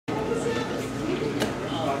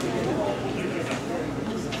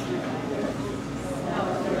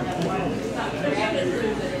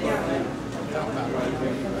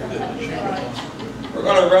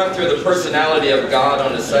to run through the personality of God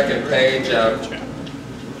on the second page of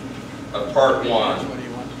part 1.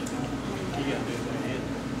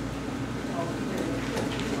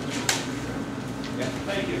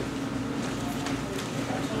 Thank you.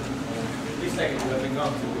 Please take it. Let me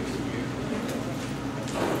go.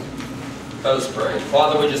 Let us pray.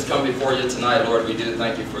 Father, we just come before you tonight, Lord. We do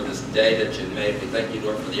thank you for this day that you've made. We thank you,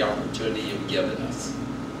 Lord, for the opportunity you've given us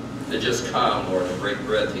to just come, Lord, and break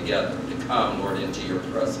bread together, to come, Lord, into your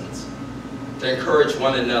presence, to encourage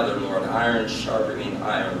one another, Lord, iron sharpening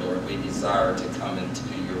iron, Lord. We desire to come into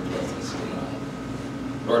your presence tonight.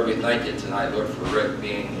 Lord, we thank you tonight, Lord, for Rick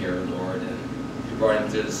being here, Lord, and you brought him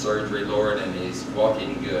through the surgery, Lord, and he's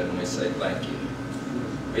walking good, and we say thank you.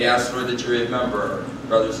 We ask, Lord, that you remember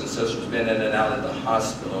brothers and sisters been in and out of the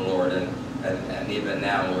hospital, Lord, and even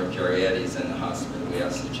now, Lord, Jerry Eddie's in the hospital. We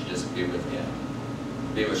ask that you just be with him.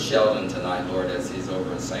 Be with Sheldon tonight, Lord, as he's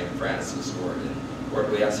over in St. Francis, Lord. And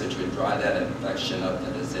Lord, we ask that you would dry that infection up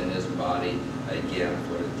that is in his body again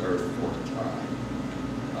for the third or fourth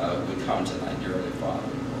time. We come tonight, dearly Father,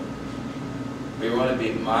 Lord. We want to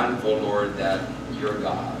be mindful, Lord, that you're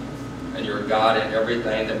God. And you're God in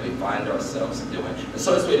everything that we find ourselves doing. And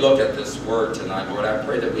so as we look at this word tonight, Lord, I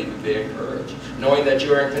pray that we would be encouraged, knowing that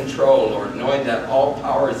you're in control, Lord, knowing that all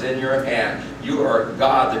power is in your hand. You are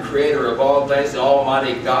God, the creator of all things, the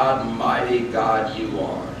almighty God, mighty God you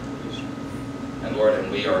are. And Lord,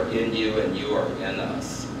 and we are in you and you are in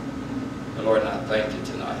us. And Lord, and I thank you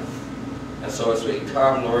tonight. And so as we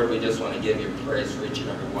come, Lord, we just want to give you praise for each and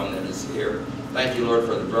every one that is here. Thank you, Lord,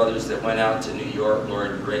 for the brothers that went out to New York,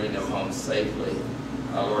 Lord, bringing them home safely.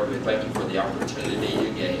 Lord, we thank you for the opportunity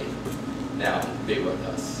you gave. Now, be with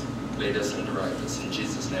us. Lead us and direct us. In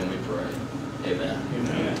Jesus' name we pray. Amen.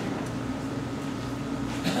 Amen.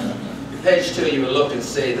 Page 2, you will look and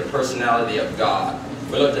see the personality of God.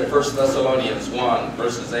 We looked at 1 Thessalonians 1,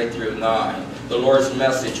 verses 8 through 9. The Lord's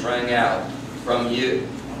message rang out from you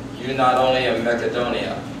not only in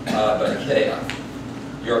Macedonia, but Achaia.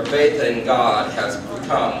 Your faith in God has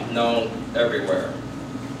become known everywhere.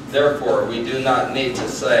 Therefore, we do not need to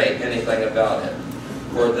say anything about it,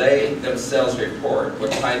 for they themselves report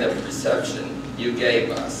what kind of reception you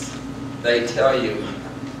gave us. They tell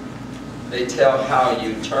how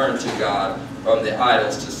you turned to God from the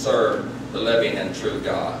idols to serve the living and true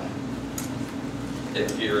God.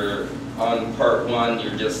 If you're on part 1,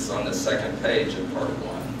 you're just on the second page of part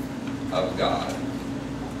 1 of God.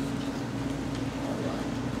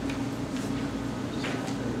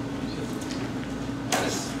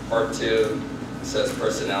 Part 2 says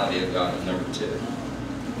personality of God, number 2.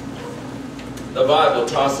 The Bible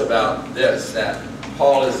talks about this, that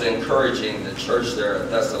Paul is encouraging the church there at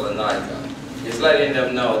Thessalonica. He's letting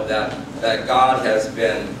them know that God has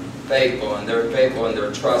been faithful, and they're faithful in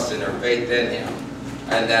their trust and their faith in him.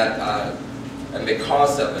 And that, and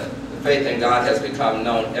because of it, the faith in God has become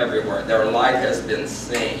known everywhere. Their life has been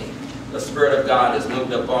seen. The Spirit of God has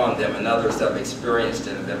moved upon them, and others have experienced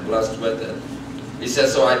it and been blessed with it. He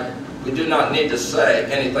says, so we do not need to say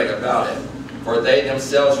anything about it, for they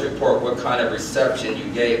themselves report what kind of reception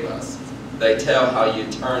you gave us. They tell how you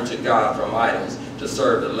turned to God from idols to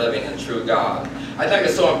serve the living and true God. I think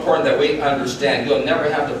it's so important that we understand you'll never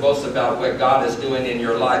have to boast about what God is doing in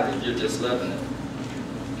your life if you're just living it.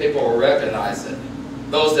 People will recognize it.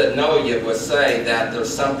 Those that know you will say that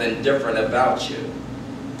there's something different about you.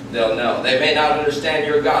 They'll know. They may not understand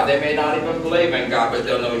your God. They may not even believe in God, but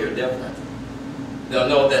they'll know you're different. They'll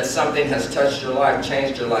know that something has touched your life,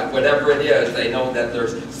 changed your life. Whatever it is, they know that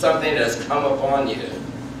there's something that has come upon you.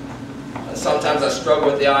 And sometimes I struggle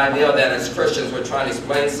with the idea that as Christians we're trying to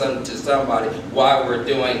explain to somebody why we're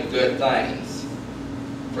doing good things.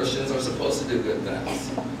 Christians are supposed to do good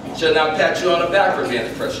things. Should not pat you on the back for being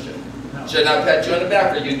a Christian. Should not pat you on the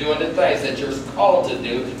back for you doing the things that you're called to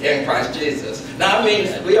do in Christ Jesus. Now, I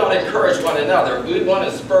mean, we ought to encourage one another. We want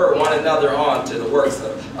to spur one another on to the works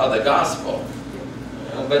of the gospel.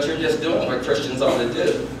 But you're just doing what Christians ought to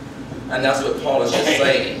do. And that's what Paul is just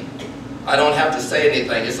saying. I don't have to say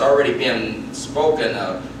anything. It's already been spoken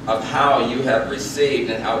of how you have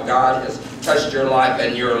received and how God has touched your life,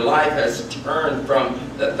 and your life has turned from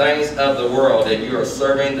the things of the world, and you are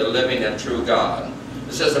serving the living and true God.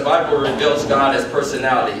 It says the Bible reveals God as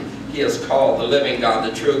personality. He is called the living God,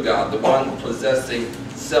 the true God, the one possessing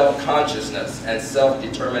self-consciousness and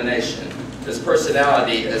self-determination. His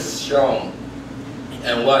personality is shown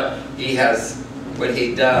in what he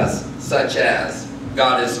does, such as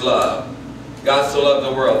God is love. God so loved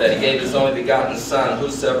the world that he gave his only begotten Son,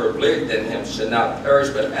 whosoever believed in him should not perish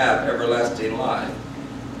but have everlasting life.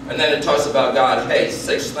 And then it talks about God hates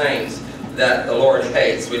 6 things that the Lord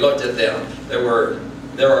hates. We looked at them. There were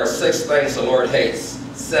There are 6 things the Lord hates,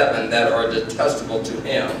 7 that are detestable to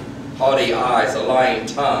him: haughty eyes, a lying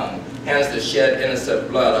tongue, hands that shed innocent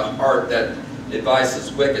blood, a heart that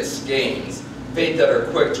devises wicked schemes, feet that are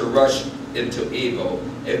quick to rush into evil,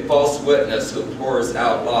 a false witness who pours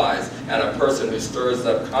out lies, and a person who stirs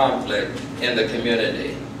up conflict in the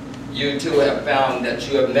community. You too have found that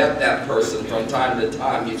you have met that person from time to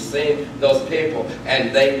time. You've seen those people,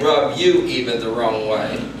 and they rub you even the wrong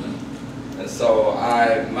way. And so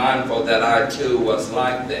I'm mindful that I too was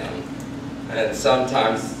like them. And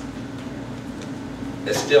sometimes,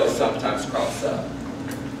 it still sometimes crops up.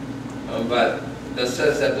 But it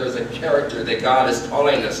says that there's a character that God is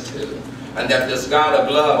calling us to. And that this God of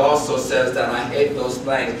love also says that I hate those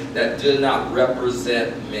things that do not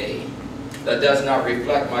represent me, that does not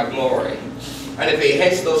reflect my glory. And if he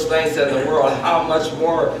hates those things in the world, how much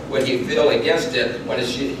more would he feel against it when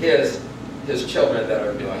it's his children that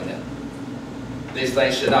are doing it? These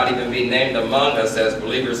things should not even be named among us as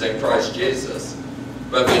believers in Christ Jesus.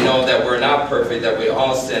 But we know that we're not perfect, that we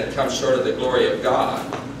all sin, come short of the glory of God.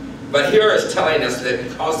 But here is telling us that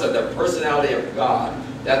because of the personality of God,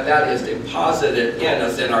 that is deposited in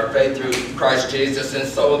us in our faith through Christ Jesus. And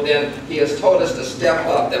so then he has told us to step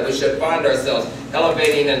up, that we should find ourselves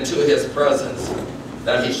elevating into his presence,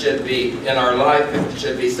 that he should be in our life. It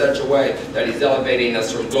should be such a way that he's elevating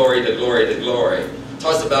us from glory to glory to glory.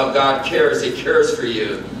 Talks about God cares. He cares for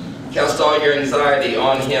you. Cast all your anxiety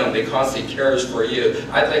on him because he cares for you.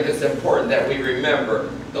 I think it's important that we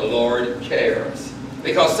remember the Lord cares.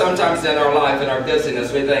 Because sometimes in our life, in our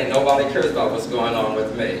busyness, we think nobody cares about what's going on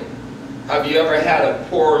with me. Have you ever had a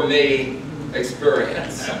poor me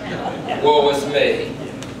experience? Woe is me.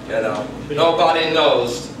 You know, nobody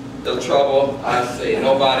knows the trouble I see.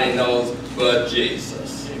 Nobody knows but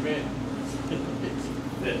Jesus. Amen.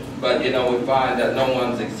 But you know, we find that no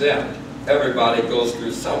one's exempt. Everybody goes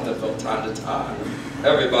through something from time to time.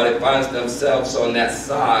 Everybody finds themselves on that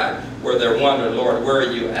side where they're wondering, Lord, where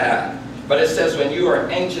are you at? But it says when you are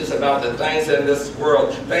anxious about the things in this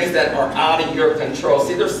world, things that are out of your control.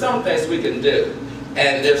 See, there's some things we can do.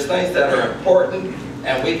 And there's things that are important,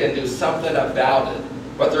 and we can do something about it.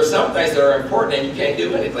 But there's some things that are important, and you can't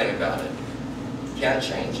do anything about it. You can't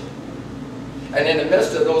change it. And in the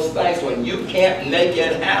midst of those things, when you can't make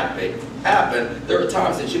it happen, there are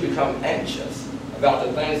times that you become anxious about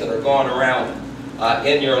the things that are going around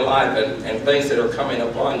in your life and things that are coming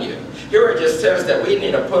upon you. Here it just says that we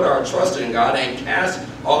need to put our trust in God and cast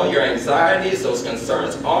all your anxieties, those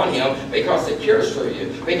concerns on him, because he cares for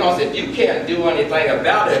you. Because if you can't do anything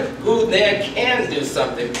about it, who then can do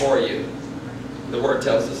something for you? The word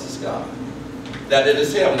tells us it's God. That it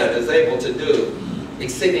is him that is able to do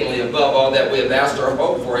exceedingly above all that we have asked or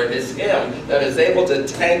hoped for. It is him that is able to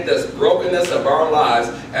take this brokenness of our lives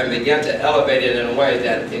and begin to elevate it in a way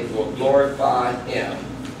that it will glorify him.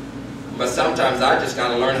 But sometimes I just got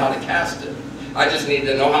to learn how to cast it. I just need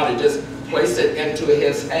to know how to just place it into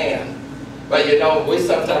his hand. But you know, we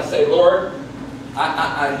sometimes say, Lord,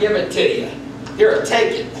 I give it to you. Here,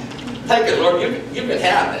 take it. Take it, Lord. You can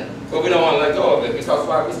have it. But we don't want to let go of it, because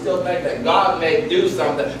why? We still think that God may do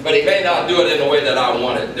something, but he may not do it in the way that I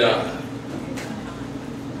want it done.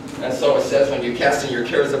 And so it says when you're casting your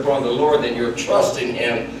cares upon the Lord, then you're trusting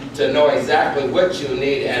him to know exactly what you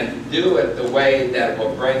need and do it the way that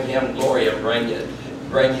will bring him glory and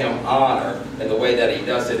bring him honor in the way that he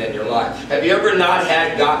does it in your life. Have you ever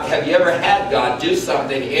had God do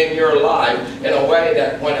something in your life in a way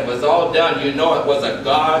that when it was all done, you know it was a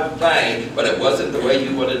God thing, but it wasn't the way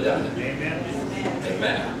you would have done it? Amen.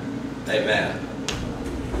 Amen. Amen.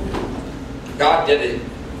 God did it.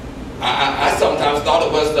 I sometimes thought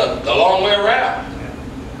it was the long way around.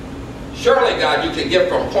 Surely, God, you can get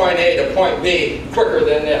from point A to point B quicker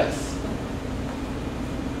than this.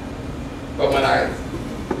 But when I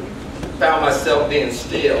found myself being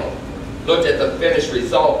still, looked at the finished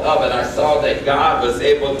result of it, I saw that God was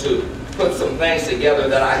able to put some things together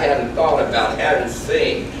that I hadn't thought about, hadn't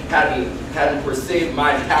seen, hadn't perceived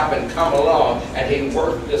might happen, come along, and he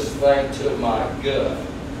worked this thing to my good.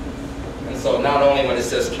 And so not only when it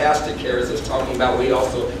says cast the cares, it's talking about we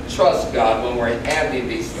also trust God when we're handing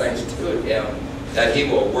these things to him, that he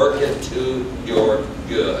will work it to your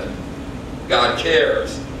good. God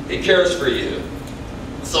cares. He cares for you.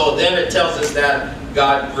 So then it tells us that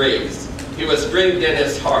God grieves. He was grieved in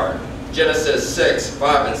his heart. Genesis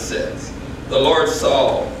 6:5-6. The Lord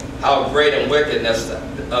saw how great and wickedness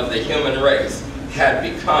of the human race had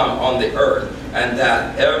become on the earth, and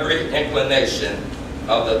that every inclination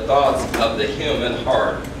of the thoughts of the human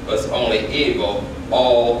heart was only evil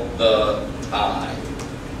all the time.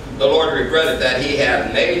 The Lord regretted that he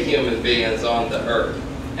had made human beings on the earth.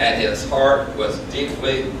 and his heart was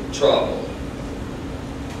deeply troubled.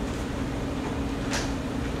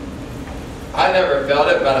 I never felt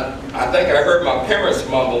it, but I think I heard my parents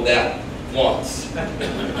mumble that once.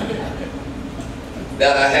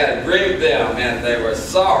 That I had grieved them and they were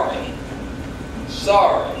sorry.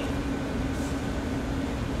 Sorry.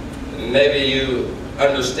 Maybe you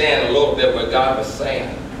understand a little bit what God was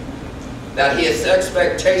saying. That his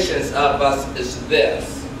expectations of us is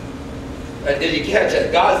this. Did you catch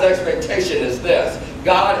it? God's expectation is this.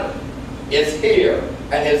 God is here,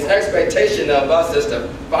 and his expectation of us is to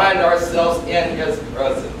find ourselves in his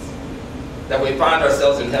presence. That we find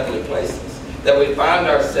ourselves in heavenly places. That we find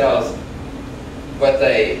ourselves with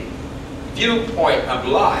a viewpoint of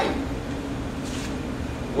life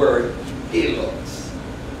where he looks.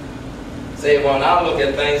 See, when I look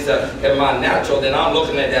at things in my natural, then I'm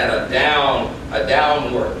looking at that a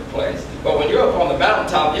downward place. But when you're up on the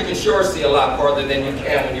mountaintop, you can sure see a lot farther than you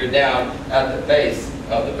can when you're down at the base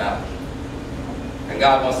of the mountain. And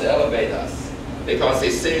God wants to elevate us because he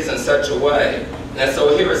sees in such a way. And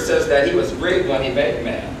so here it says that he was grieved when he made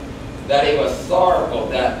man. That he was sorrowful,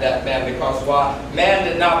 that man, because why? Man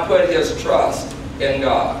did not put his trust in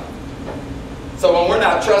God. So when we're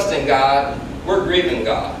not trusting God, we're grieving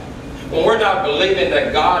God. When we're not believing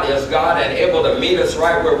that God is God and able to meet us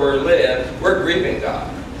right where we live, we're grieving God.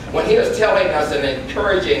 When he is telling us and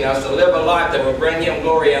encouraging us to live a life that will bring him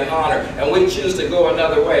glory and honor, and we choose to go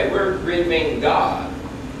another way, we're grieving God.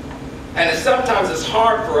 And sometimes it's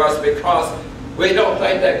hard for us because we don't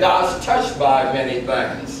think that God's touched by many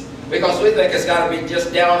things. Because we think it's got to be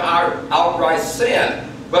just down our outright sin.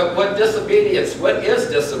 But what disobedience? What is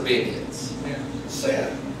disobedience?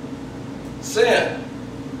 Sin. Sin.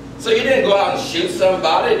 So you didn't go out and shoot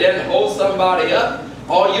somebody, didn't hold somebody up.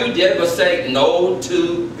 All you did was say no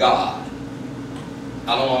to God.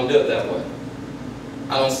 I don't want to do it that way.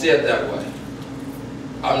 I don't see it that way.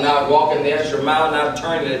 I'm not walking the extra mile, not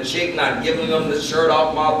turning the cheek, not giving them the shirt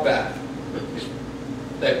off my back.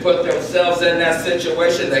 They put themselves in that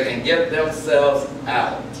situation, they can get themselves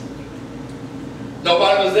out.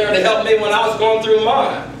 Nobody was there to help me when I was going through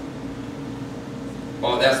mine.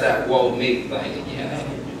 Oh, that's that woe me thing again.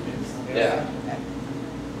 Yeah.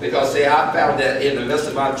 Because see, I found that in the midst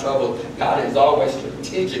of my trouble, God has always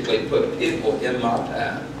strategically put people in my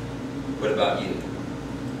path. What about you?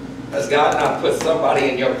 Has God not put somebody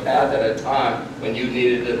in your path at a time when you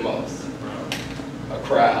needed it most? A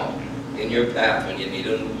crowd in your path when you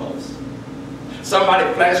needed it the most.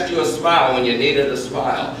 Somebody flashed you a smile when you needed a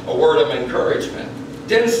smile, a word of encouragement.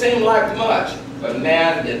 Didn't seem like much, but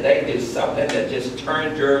man, did they do something that just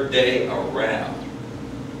turned your day around.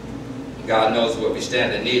 God knows what we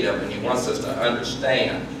stand in need of, and he wants us to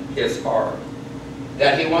understand his heart.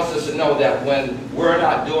 That he wants us to know that when we're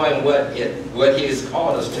not doing what he has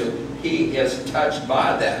called us to, he is touched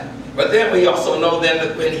by that. But then we also know then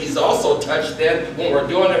that when he's also touched then when we're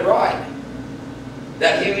doing it right.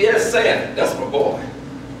 That he is saying, that's my boy.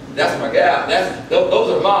 That's my gal.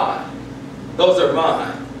 Those are mine. Those are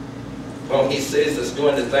mine. When he sees us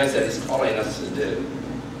doing the things that he's calling us to do.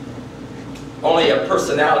 Only a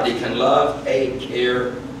personality can love, hate,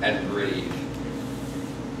 care, and grieve.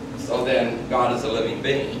 So then, God is a living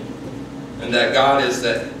being. And that God is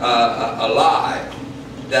alive.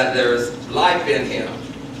 That there's life in him.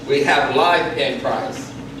 We have life in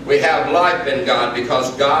Christ. We have life in God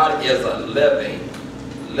because God is a living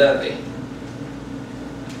deity.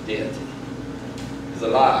 He's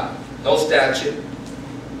alive. No statue.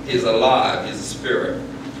 He's alive. He's a spirit.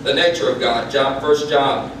 The nature of God. 1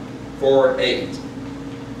 John 4:8.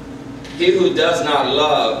 He who does not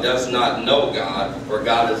love does not know God, for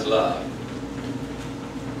God is love.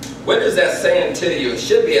 What is that saying to you? It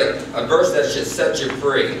should be a verse that should set you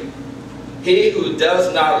free. He who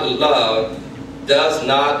does not love does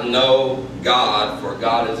not know God, for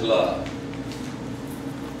God is love.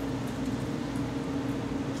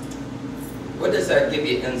 What does that give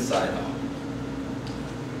you insight on?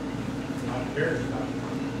 God cares about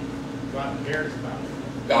it. God cares about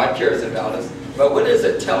it. God cares about us. But what does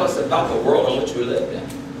it tell us about the world in which we live in?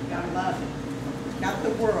 We gotta love it. Not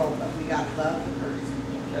the world, but we gotta love the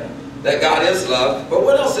person. Okay. That God is love. But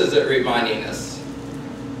what else is it reminding us?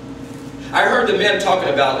 I heard the men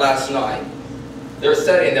talking about last night. They're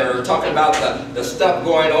sitting there, they're talking about the stuff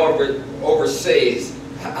going overseas,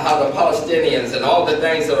 how the Palestinians and all the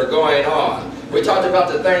things that are going on. We talked about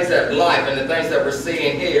the things that life and the things that we're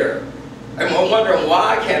seeing here. And we're wondering,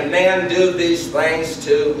 why can man do these things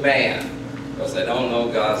to man? Because they don't know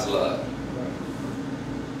God's love.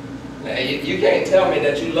 Now, you can't tell me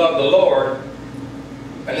that you love the Lord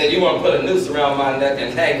and then you want to put a noose around my neck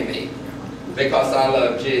and hang me. because I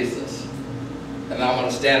love Jesus. And I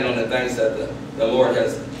want to stand on the things that the Lord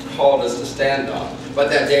has called us to stand on. But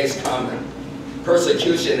that day's coming.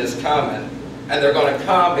 Persecution is coming. And they're going to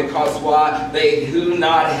come because why? They do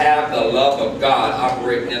not have the love of God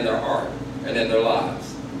operating in their heart and in their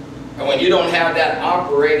lives. And when you don't have that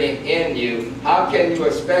operating in you, how can you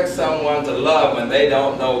expect someone to love when they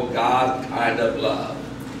don't know God's kind of love?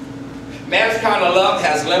 Man's kind of love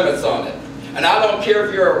has limits on it. And I don't care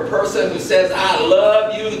if you're a person who says, I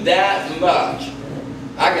love you that much.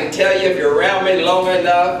 I can tell you if you're around me long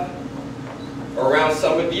enough, or around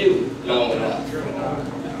some of you long enough,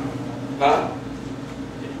 huh?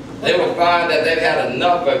 They will find that they've had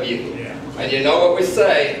enough of you. And you know what we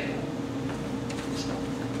say?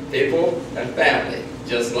 People and family,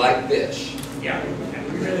 just like fish.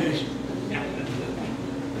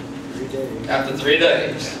 After 3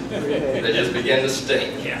 days, they just begin to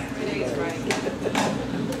stink.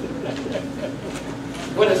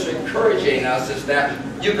 What is encouraging us is that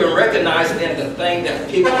you can recognize then the thing that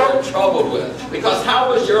people are troubled with. Because how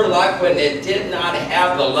was your life when it did not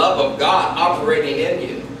have the love of God operating in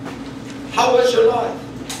you? How was your life?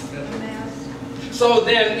 So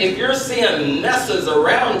then, if you're seeing messes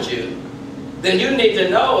around you, then you need to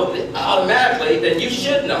know that automatically, then you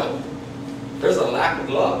should know there's a lack of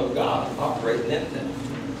love of God operating in them.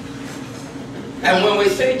 And when we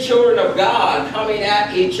see children of God coming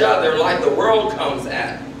at each other like the world comes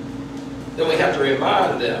at, then we have to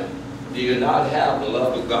remind them, do you not have the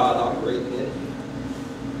love of God operating in you?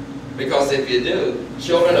 Because if you do,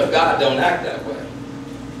 children of God don't act that way.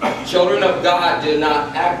 Children of God do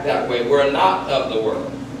not act that way. We're not of the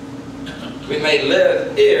world. We may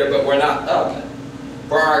live here, but we're not of it.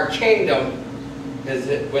 For our kingdom is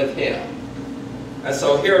with Him. And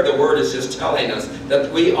so here the Word is just telling us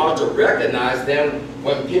that we ought to recognize then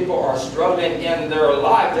when people are struggling in their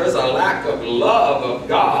life, there's a lack of love of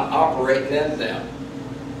God operating in them.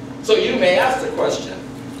 So you may ask the question,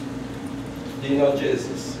 do you know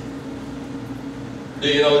Jesus? Do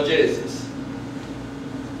you know Jesus?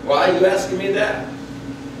 Why are you asking me that?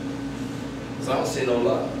 Because I don't see no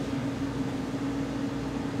love.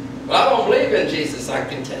 Well, I don't believe in Jesus, I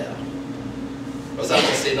can tell. Because I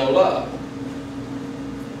don't see no love.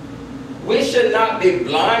 We should not be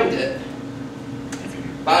blinded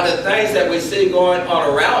by the things that we see going on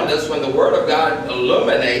around us when the Word of God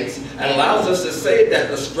illuminates and allows us to see that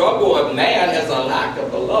the struggle of man is a lack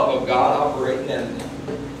of the love of God operating in them.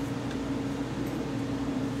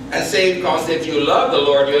 And see, because if you love the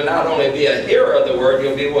Lord, you'll not only be a hearer of the Word,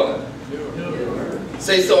 you'll be what?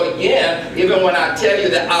 See, so again, even when I tell you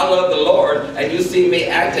that I love the Lord and you see me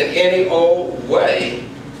acting any old way,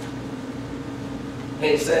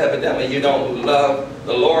 he said, evidently you don't love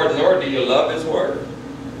the Lord, nor do you love His Word.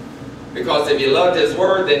 Because if you loved His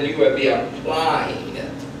Word, then you would be applying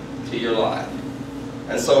it to your life.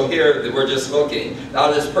 And so here we're just looking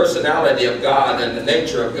at this personality of God and the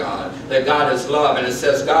nature of God, that God is love. And it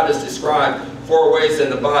says God is described 4 ways in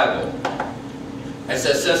the Bible. It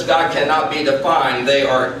says since God cannot be defined, they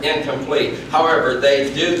are incomplete. However,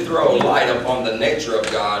 they do throw light upon the nature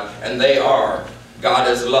of God, and they are, God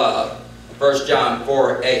is love. 1 John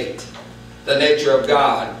 4:8. The nature of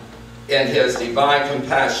God in His divine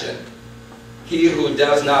compassion. He who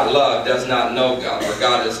does not love does not know God, for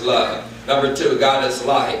God is love. Number 2, God is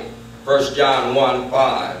light. 1 John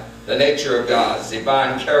 1:5. The nature of God's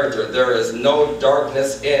divine character. There is no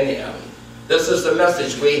darkness in Him. This is the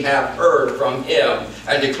message we have heard from Him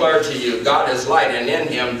and declared to you. God is light, and in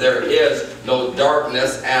Him there is no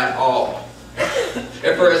darkness at all. If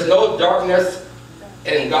there is no darkness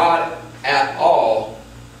in God at all,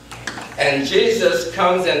 and Jesus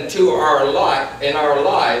comes into our life,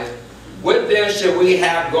 what then should we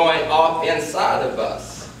have going off inside of us?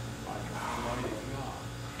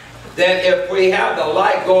 Then if we have the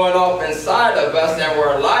light going off inside of us and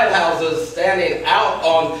we're lighthouses standing out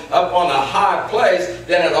up on a high place,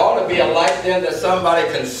 then it ought to be a light then that somebody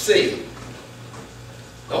can see.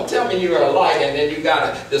 Don't tell me you're a light and then you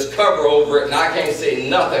got this cover over it and I can't see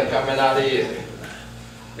nothing coming out of you.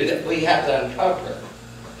 We have to uncover it.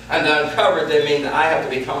 And to uncover it, that means I have to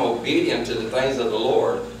become obedient to the things of the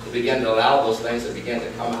Lord, to begin to allow those things to begin to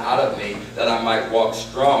come out of me, that I might walk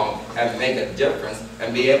strong and make a difference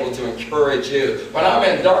and be able to encourage you. When I'm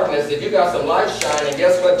in darkness, if you got some light shining,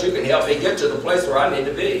 guess what? You can help me get to the place where I need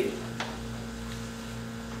to be.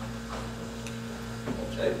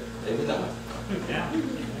 Okay, maybe not.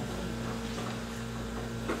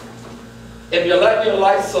 If you let your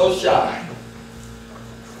light so shine,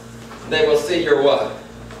 they will see your what?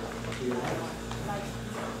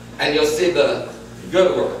 And you'll see the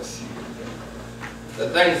good works The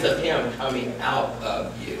things of Him coming out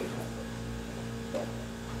of you.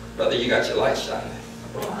 Brother, you got your light shining.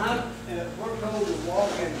 Well, we're told to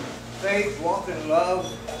walk in faith, walk in love,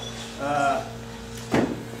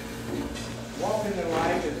 walk in the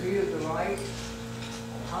light as He is the light.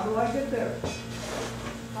 How do I get there?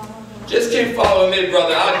 Just keep following me,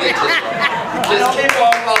 brother. I'll get you there. Just keep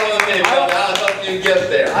on following me, brother. I'll help you get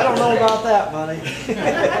there. I don't know about that, buddy.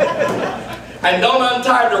 And don't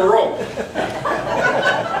untie the rope.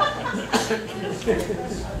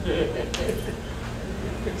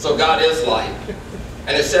 So God is light.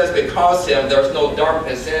 And it says because Him, there's no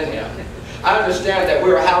darkness in Him. I understand that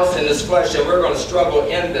we're a house in this flesh and we're going to struggle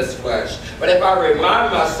in this flesh. But if I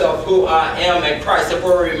remind myself who I am in Christ, if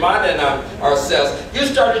we're reminding ourselves, you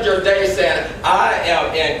started your day saying, I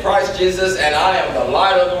am in Christ Jesus and I am the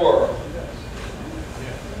light of the world.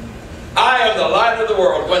 I am the light of the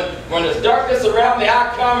world. When there's darkness around me,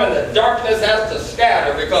 I come and the darkness has to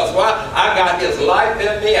scatter. Because why? I got His life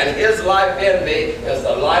in me, and His life in me is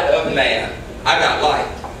the light of man. I got light.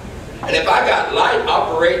 And if I got light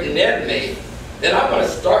operating in me, then I'm going to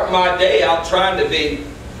start my day out trying to be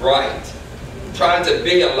bright. Trying to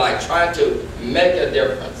be a light. Trying to make a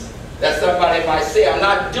difference. That somebody might say, I'm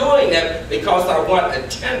not doing it because I want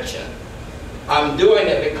attention. I'm doing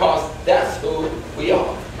it because that's who we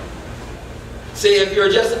are. See, if you're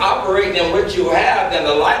just operating in what you have, then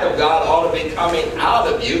the light of God ought to be coming out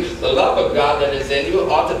of you. The love of God that is in you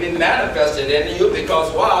ought to be manifested in you,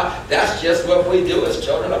 because why? That's just what we do as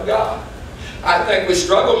children of God. I think we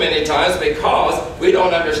struggle many times because we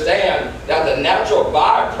don't understand that the natural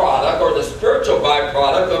byproduct or the spiritual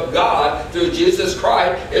byproduct of God through Jesus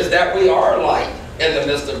Christ is that we are light in the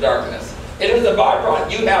midst of darkness. It is a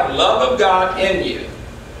byproduct. You have love of God in you.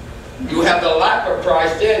 You have the life of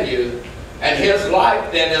Christ in you. And His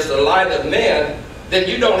life then is the light of men. Then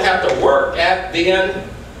you don't have to work at being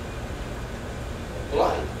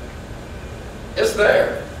light. It's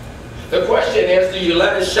there. The question is, do you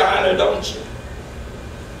let it shine or don't you?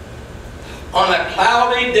 On a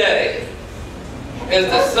cloudy day, is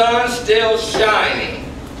the sun still shining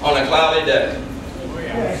on a cloudy day?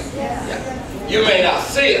 Yeah. You may not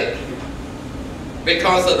see it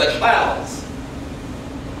because of the clouds,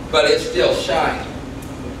 but it's still shining.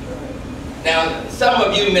 Now, some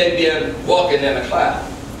of you may be walking in a cloud.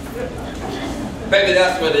 Maybe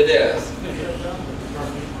that's what it is.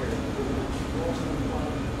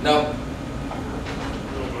 No?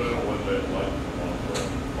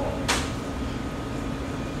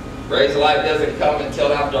 Praise light doesn't come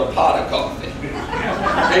until after a pot of coffee.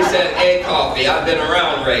 They said a coffee. I've been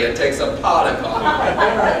around Ray. It takes a pot of coffee.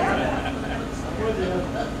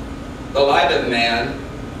 The light of man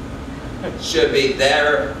should be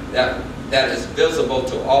there, that is visible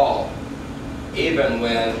to all, even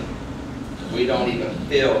when we don't even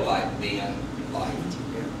feel like being light.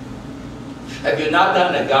 Have you not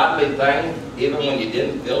done a godly thing even when you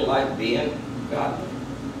didn't feel like being godly?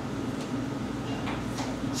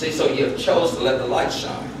 See, so you've chosen to let the light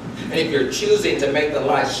shine. And if you're choosing to make the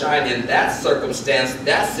light shine in that circumstance,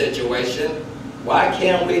 that situation, why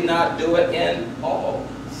can't we not do it in all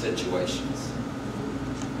situations?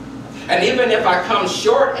 And even if I come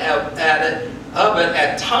short of it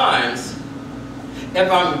at times, if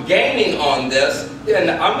I'm gaining on this, then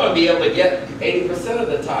I'm going to be able to get 80% of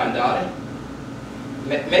the time, Dottie.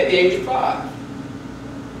 Maybe 85.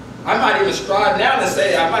 I might even strive now to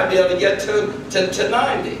say I might be able to get to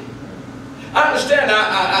 90. I understand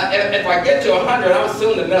if I get to 100, I'm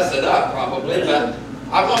soon to mess it up probably, but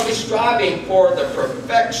I'm going to be striving for the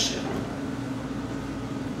perfection.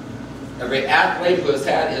 Every athlete who has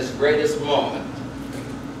had his greatest moment,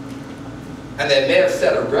 and they may have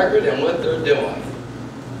set a record in what they're doing.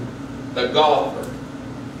 The golfer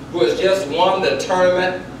who has just won the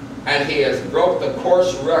tournament and he has broke the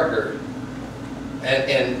course record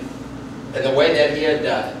in the way that he had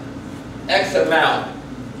done it. X amount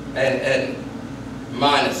and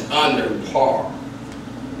minus under par.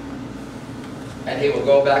 And he will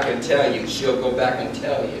go back and tell you, she'll go back and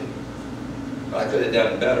tell you, but I could have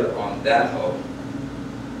done better on that hole.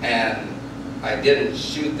 And I didn't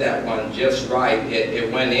shoot that one just right.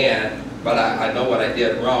 It went in, but I know what I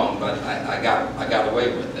did wrong, but I got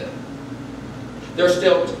away with it. They're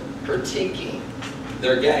still critiquing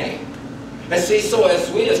their game. And see, so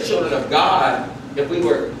as we as children of God, if we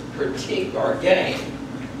were to critique our game,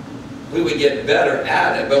 we would get better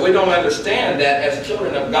at it. But we don't understand that as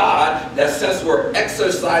children of God, that since we're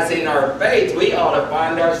exercising our faith, we ought to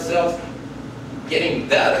find ourselves getting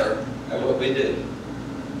better at what we do.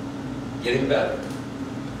 Getting better.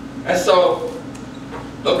 And so,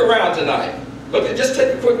 look around tonight. Just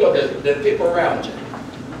take a quick look at the people around you.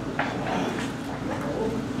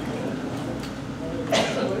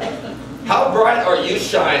 How bright are you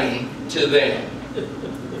shining to them?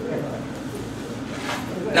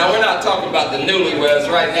 Now, we're not talking about the newlyweds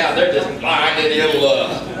right now. They're just blinded in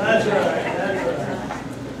love. That's right.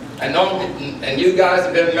 And you guys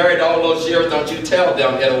have been married all those years, don't you tell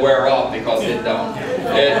them it'll wear off, because it don't.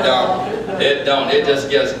 It don't. It don't. It just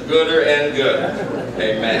gets gooder and gooder.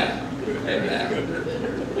 Amen.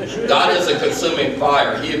 Amen. God is a consuming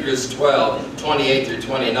fire. Hebrews 12:28 through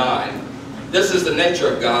 29. This is the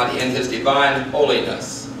nature of God in His divine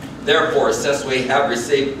holiness. Therefore, since we have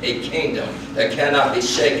received a kingdom that cannot be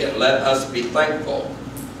shaken, let us be thankful,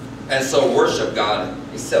 and so worship God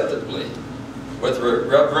acceptably, with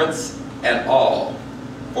reverence and awe,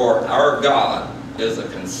 for our God is a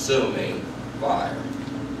consuming fire.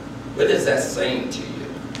 What is that saying to you?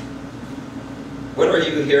 What are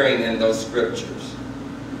you hearing in those scriptures?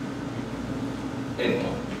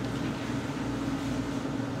 Anyone?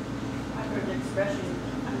 I heard the expression,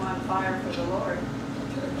 I'm on fire for the Lord.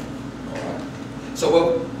 Okay. All right. So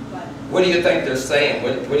what do you think they're saying?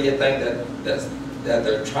 What do you think that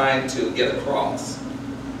they're trying to get across?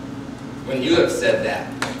 When you have said that,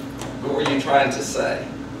 what were you trying to say?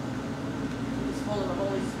 It's full of the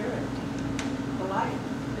Holy Spirit. The light.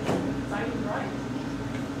 It's shining bright.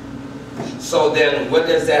 So then, what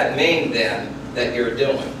does that mean then that you're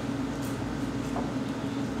doing?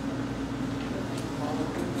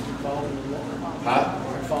 Follow the Lord. Huh?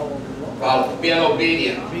 Follow the Lord. Being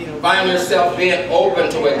obedient. Find yourself being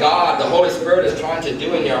open to what God, the Holy Spirit, is trying to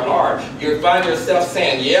do in your heart. You find yourself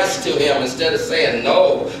saying yes to Him instead of saying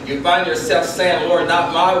no. You find yourself saying, Lord,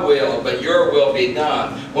 not my will, but your will be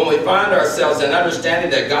done. When we find ourselves in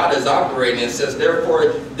understanding that God is operating, it says,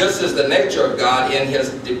 therefore, this is the nature of God in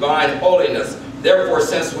His divine holiness. Therefore,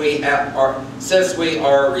 since we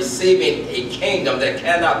are receiving a kingdom that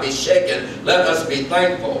cannot be shaken, let us be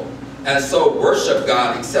thankful, and so worship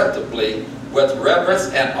God acceptably, with reverence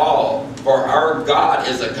and awe, for our God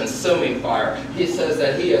is a consuming fire. He says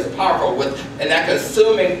that He is powerful, and that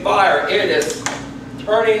consuming fire, it is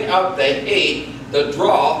turning up the heat, the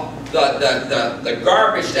draw, the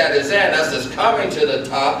garbage that is in us is coming to the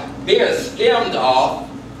top, being skimmed off,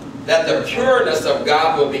 that the pureness of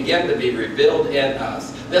God will begin to be revealed in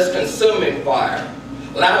us. This consuming fire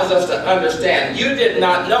allows us to understand. You did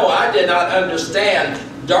not know, I did not understand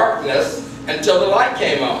darkness until the light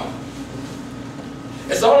came on.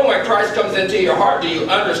 It's only when Christ comes into your heart do you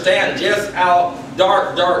understand just how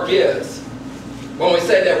dark is. When we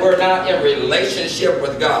say that we're not in relationship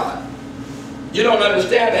with God. You don't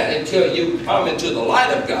understand that until you come into the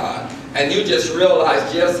light of God and you just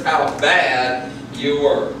realize just how bad you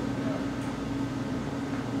were.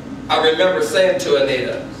 I remember saying to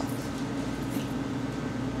Anita,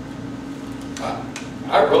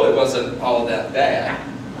 I really wasn't all that bad.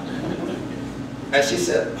 And she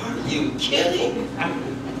said, are you kidding?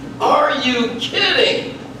 Are you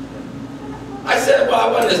kidding? I said, well,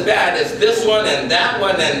 I wasn't as bad as this one and that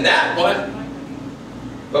one and that one.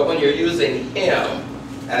 But when you're using Him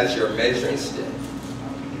as your measuring stick,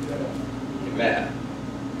 amen,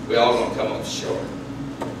 we all going to come up short.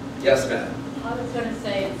 Yes, ma'am. I was going to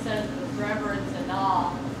say, it says with reverence and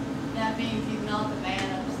awe. That means He's not the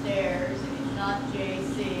man upstairs, and He's not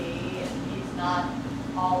JC, and He's not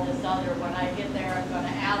all this other. When I get there, I'm going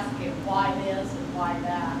to ask Him why this and why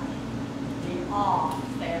that. The awe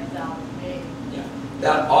stands out to me. Yeah.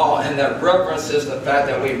 That awe and that reverence is the fact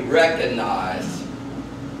that we recognize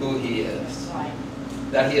who He is. Right.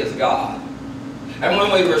 That He is God. And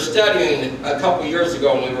when we were studying a couple years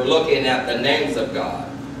ago, when we were looking at the names of God,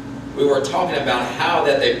 we were talking about how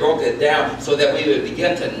that they broke it down so that we would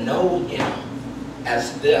begin to know Him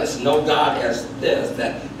as this, know God as this,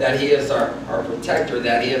 that He is our protector,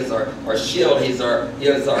 that He is our shield, He is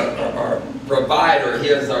our provider, He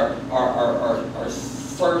is our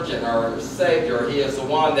surgeon, our Savior, He is the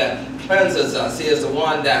one that cleanses us, He is the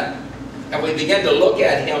one that, and we begin to look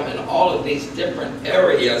at Him in all of these different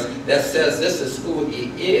areas that says this is who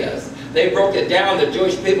He is. They broke it down, the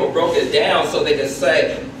Jewish people broke it down so they could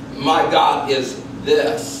say, my God is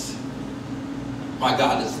this. My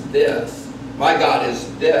God is this. My God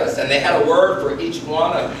is this. And they had a word for each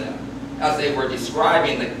one of them as they were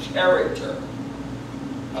describing the character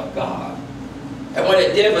of God. And what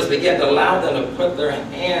it did was begin to allow them to put their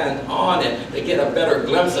hand on it to get a better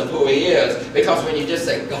glimpse of who He is. Because when you just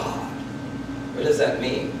say God, what does that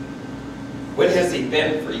mean? What has He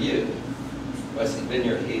been for you? Well, He's been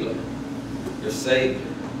your healer, your Savior.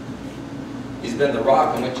 He's been the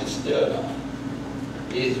rock on which you stood on.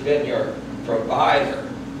 He's been your provider.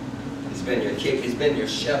 He's been your keeper. He's been your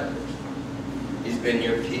shepherd. He's been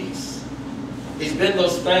your peace. He's been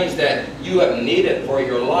those things that you have needed for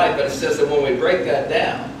your life. But it says that when we break that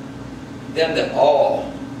down, then the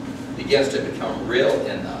all begins to become real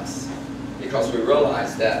in us. Because we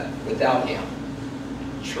realize that without Him,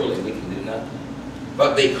 truly we can do nothing.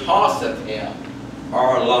 But because of Him,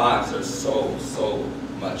 our lives are so, so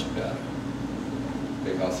much better.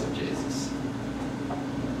 Because of Jesus.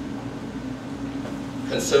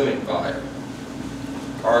 Consuming fire.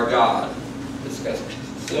 Our God is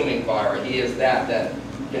consuming fire. He is that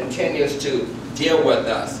continues to deal with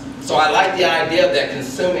us. So I like the idea that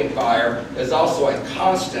consuming fire is also a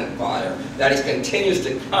constant fire, that He continues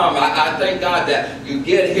to come. I thank God that you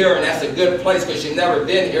get here, and that's a good place because you've never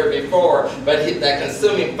been here before. But that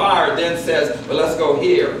consuming fire then says, well, let's go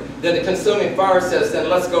here. Then the consuming fire says, then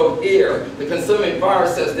let's go here. The consuming fire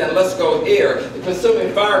says, then let's go here. The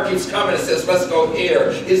consuming fire keeps coming and says, let's go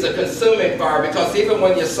here. He's a consuming fire, because even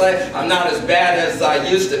when you say, I'm not as bad as I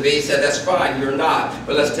used to be, He said, that's fine, you're not,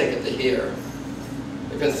 but let's take it to here.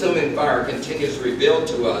 The consuming fire continues to reveal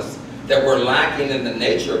to us that we're lacking in the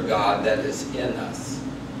nature of God that is in us,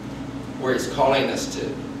 where He's calling us to.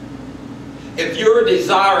 If you're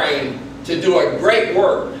desiring to do a great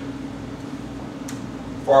work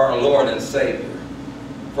for our Lord and Savior,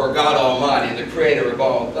 for God Almighty, the Creator of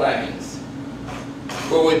all things,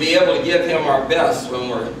 will we be able to give Him our best when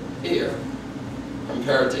we're here,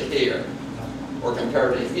 compared to here, or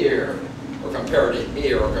compared to here, or compared to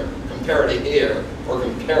here, or compared to here, or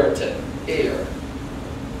compared to here?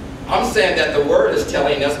 I'm saying that the Word is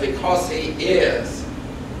telling us, because He is,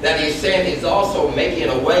 that He's saying He's also making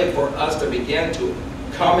a way for us to begin to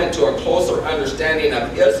come into a closer understanding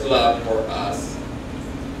of His love for us,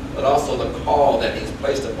 but also the call that He's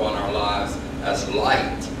placed upon our lives as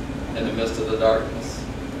light in the midst of the darkness.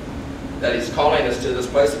 That He's calling us to this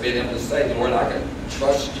place of being able to say, Lord, I can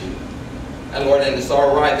trust You. And Lord, and it's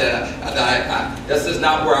all right that this is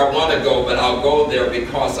not where I want to go, but I'll go there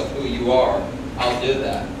because of who You are. I'll do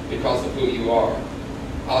that because of who You are.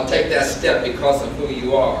 I'll take that step because of who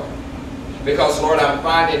You are. Because, Lord, I'm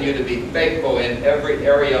finding You to be faithful in every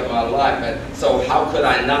area of my life. And so how could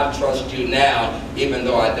I not trust You now, even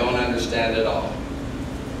though I don't understand it all?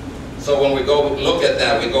 So when we go look at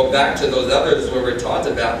that, we go back to those others where we talked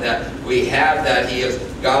about that. We have that He is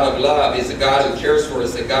God of love. He's a God who cares for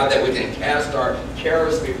us, a God that we can cast our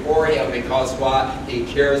cares before Him, because why? He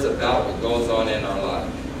cares about what goes on in our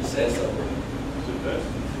life. You said so. So that's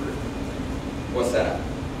the truth. What's that?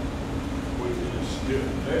 Which is still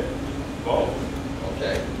that falling.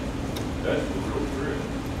 Okay. That's the real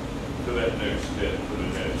truth. To that next step, to the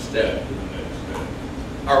next step, to the next step.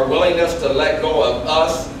 Our willingness to let go of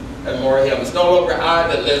us and more of Him. It's no longer I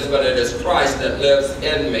that lives, but it is Christ that lives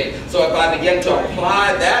in me. So if I begin to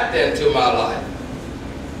apply that then to my life,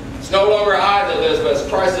 it's no longer I that lives, but it's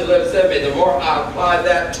Christ that lives in me. The more I apply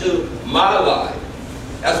that to my life,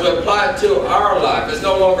 as we apply it to our life, it's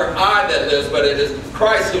no longer I that lives, but it is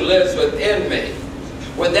Christ who lives within me.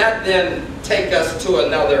 Would that then take us to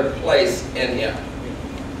another place in Him?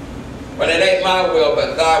 When it ain't my will,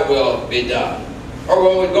 but Thy will be done. Or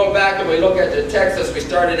when we go back and we look at the text as we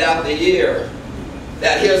started out the year,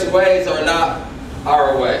 that His ways are not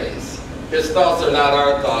our ways. His thoughts are not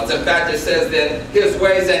our thoughts. In fact, it says then His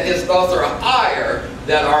ways and His thoughts are higher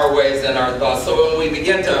than our ways and our thoughts. So when we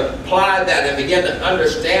begin to apply that and begin to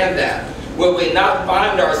understand that, will we not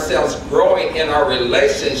find ourselves growing in our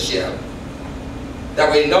relationship?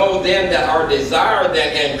 That we know then that our desire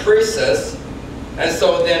then increases. And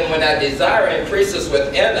so then when that desire increases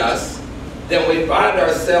within us, then we find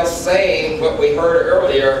ourselves saying what we heard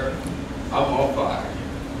earlier, I'm on fire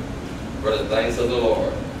for the things of the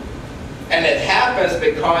Lord. And it happens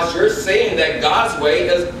because you're seeing that God's way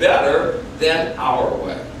is better than our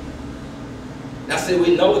way. Now see,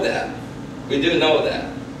 we know that. We do know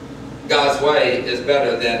that. God's way is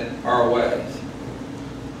better than our ways.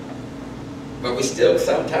 But we still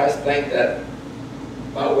sometimes think that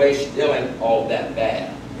my way still ain't all that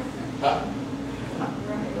bad. Huh?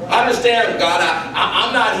 I understand, God,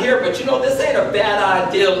 I'm not here, but you know, this ain't a bad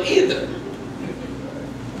idea either.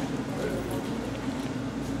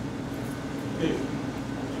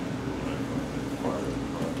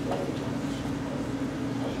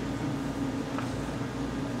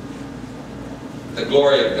 The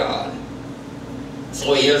glory of God.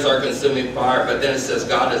 So He is our consuming fire, but then it says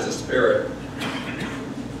God is a spirit.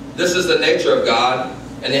 This is the nature of God,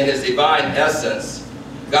 and in His divine essence,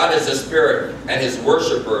 God is a spirit, and His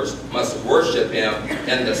worshipers must worship Him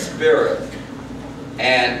in the spirit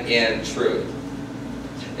and in truth.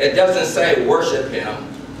 It doesn't say worship Him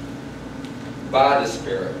by the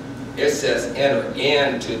Spirit. It says enter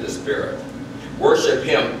into the Spirit. worship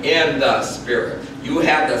him in the Spirit. You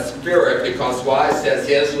have the Spirit because why? It says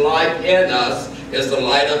his life in us is the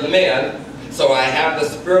light of men. So I have the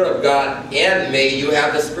Spirit of God in me. You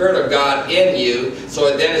have the Spirit of God in you.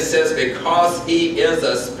 So then it says because he is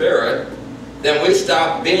a Spirit, then we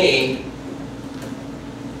stop being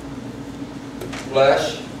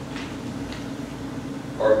flesh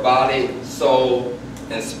or body, soul,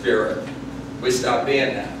 and spirit. We stop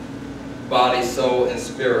being that. Body, soul, and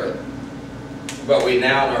spirit. But we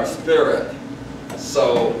now are spirit,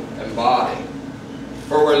 soul, and body.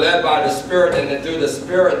 For we're led by the Spirit, and then through the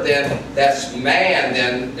Spirit, then that's man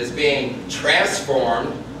then is being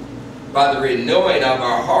transformed by the renewing of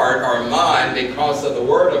our heart, our mind, because of the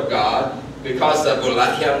Word of God, because of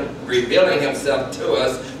him revealing himself to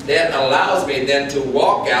us. That allows me then to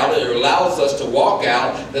walk out, it allows us to walk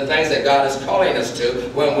out the things that God is calling us to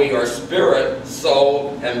when we are spirit,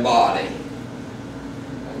 soul, and body.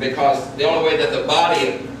 Because the only way that the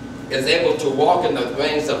body is able to walk in the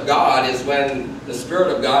things of God is when the Spirit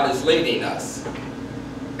of God is leading us.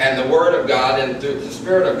 And the Word of God and through the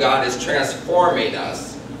Spirit of God is transforming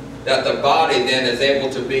us. That the body then is able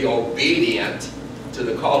to be obedient to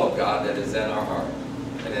the call of God that is in our heart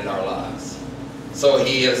and in our lives. So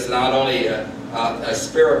he is not only a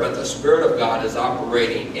spirit, but the Spirit of God is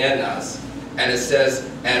operating in us. And it says,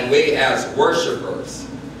 and we as worshipers.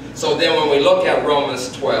 So then when we look at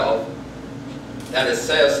Romans 12, that it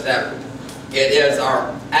says that it is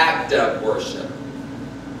our act of worship.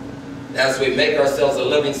 As we make ourselves a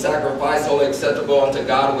living sacrifice, wholly acceptable unto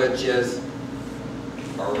God, which is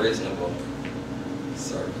our reasonable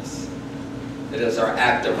service. It is our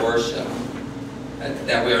act of worship. And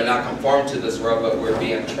that we are not conformed to this world, but we're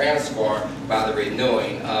being transformed by the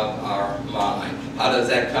renewing of our mind. How does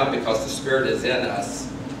that come? Because the Spirit is in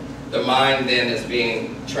us. The mind then is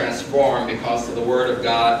being transformed because of the Word of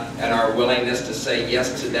God and our willingness to say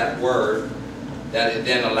yes to that Word, that it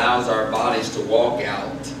then allows our bodies to walk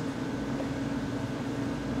out.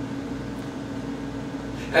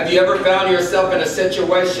 Have you ever found yourself in a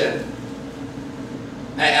situation,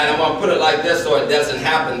 and I want to put it like this so it doesn't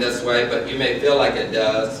happen this way, but you may feel like it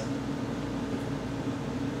does.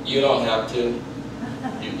 You don't have to.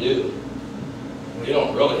 You do. You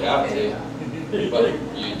don't really have to, but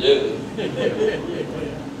you do.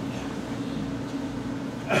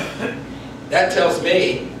 That tells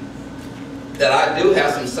me that I do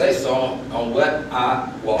have some say-so on what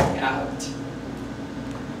I walk out.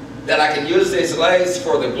 That I can use these legs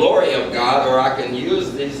for the glory of God, or I can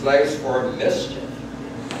use these legs for mischief.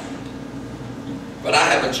 But I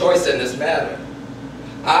have a choice in this matter.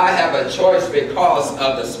 I have a choice because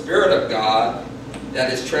of the Spirit of God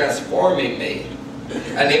that is transforming me.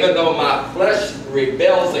 And even though my flesh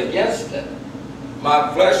rebels against it,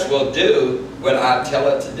 my flesh will do what I tell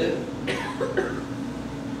it to do.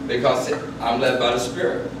 Because I'm led by the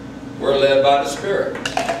Spirit. We're led by the Spirit.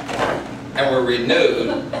 And we're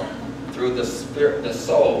renewed through the Spirit, the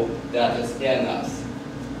soul that is in us.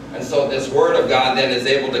 And so this Word of God then is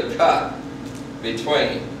able to cut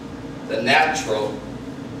between the natural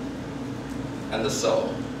and the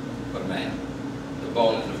soul of man, the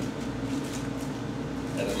bone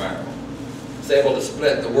and the marrow. It's able to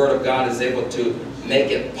split. The Word of God is able to make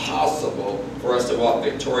it possible for us to walk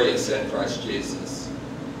victorious in Christ Jesus.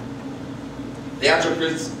 The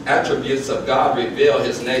attributes of God reveal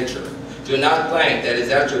His nature. Do not think that His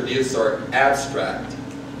attributes are abstract,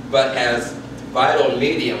 but as vital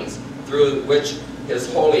mediums through which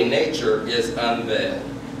His holy nature is unveiled.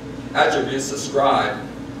 Attributes ascribed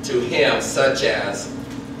to Him, such as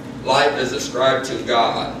life is ascribed to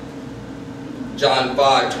God. John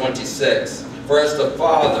 5:26. For as the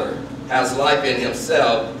Father has life in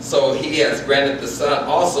Himself, so He has granted the Son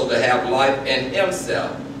also to have life in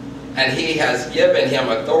Himself. And He has given Him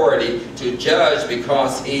authority to judge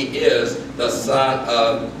because He is the Son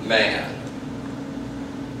of Man.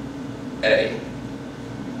 A.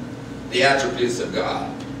 The attributes of God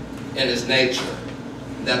in His nature,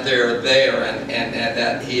 that they're there and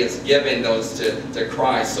that He is giving those to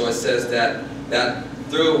Christ. So it says that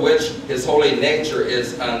through which His holy nature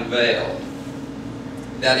is unveiled,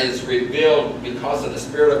 that is revealed because of the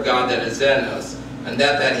Spirit of God that is in us, and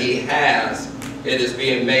that He has, it is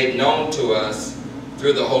being made known to us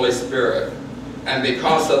through the Holy Spirit. And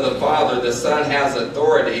because of the Father, the Son has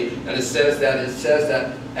authority, and it says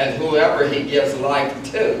that and whoever He gives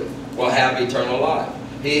life to will have eternal life.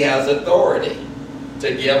 He has authority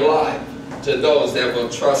to give life to those that will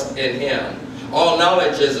trust in Him. All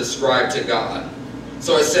knowledge is ascribed to God.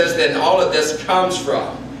 So it says that all of this comes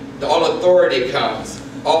from, all authority comes,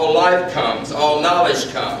 all life comes, all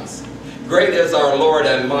knowledge comes. Great is our Lord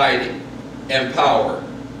and mighty, in power.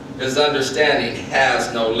 His understanding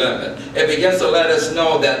has no limit. It begins to let us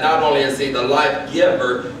know that not only is he the life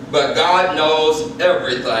giver, but God knows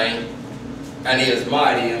everything, and he is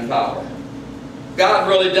mighty in power. God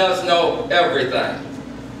really does know everything.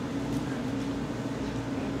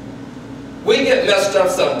 We get messed up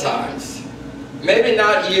sometimes. Maybe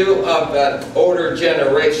not you of an older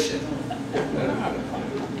generation.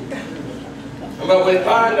 But we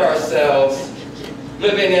find ourselves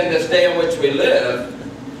living in this day in which we live,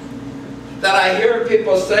 that I hear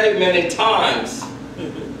people say many times,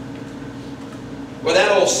 well,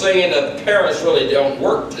 that old saying of parents really don't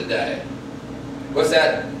work today, was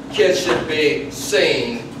that kids should be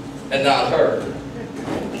seen and not heard.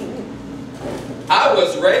 I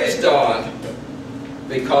was raised on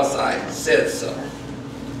because I said so.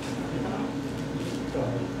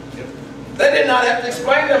 They did not have to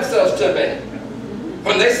explain themselves to me.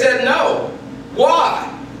 When they said no,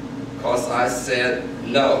 why? Because I said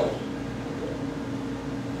no.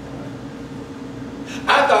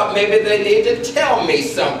 I thought maybe they needed to tell me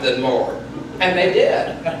something more, and they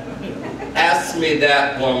did. Ask me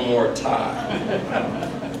that one more time.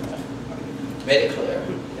 Made it clear.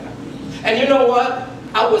 And you know what?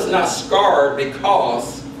 I was not scarred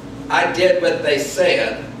because I did what they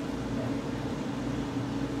said,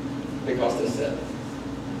 because they said it.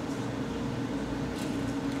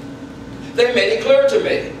 They made it clear to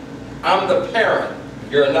me, I'm the parent,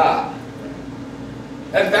 you're not.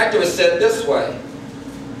 In fact, it was said this way: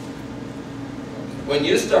 when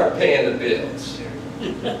you start paying the bills,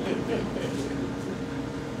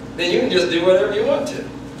 then you can just do whatever you want to.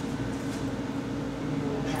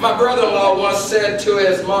 My brother-in-law once said to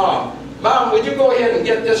his mom, Mom, would you go ahead and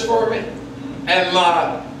get this for me? And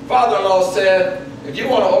my father-in-law said, if you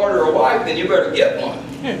want to order a wife, then you better get one.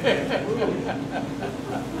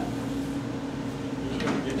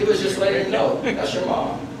 He was just letting you know, that's your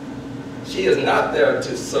mom. She is not there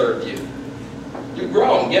to serve you. You're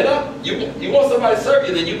grown, get up. You want somebody to serve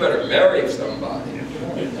you, then you better marry somebody.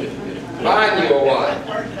 Find you a wife.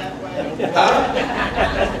 Huh?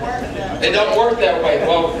 It don't work that way.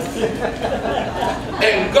 Well,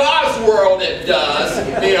 in God's world it does,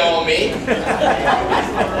 Naomi.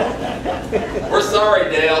 We're sorry,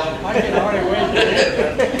 Dale. I can hardly wait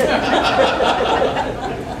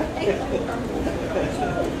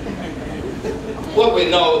What we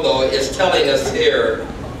know, though, is telling us here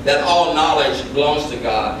that all knowledge belongs to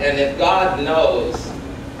God. And if God knows,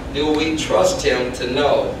 do we trust him to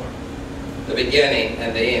know the beginning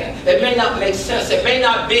and the end? It may not make sense. It may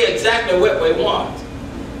not be exactly what we want.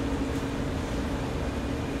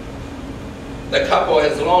 The couple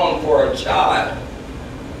has longed for a child.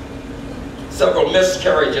 Several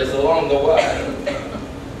miscarriages along the way.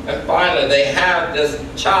 And finally they have this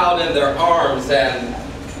child in their arms, and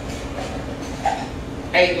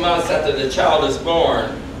 8 months after the child is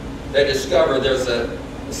born, they discover there's a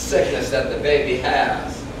sickness that the baby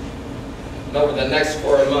has. And over the next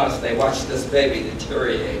 4 months, they watch this baby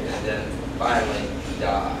deteriorate and then finally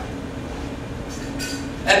die.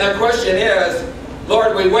 And the question is,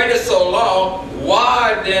 Lord, we waited so long,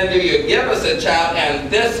 why then do you give us a child and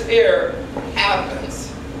this here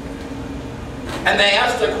happens? And they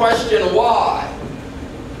asked the question, why?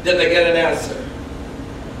 Did they get an answer?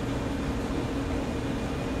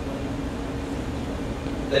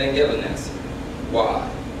 They didn't give an answer. Why?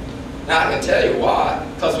 Now I can tell you why.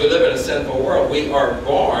 Because we live in a sinful world. We are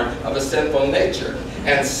born of a sinful nature.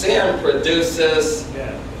 And sin produces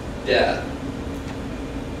death.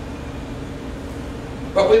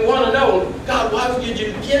 But we want to know, God, why did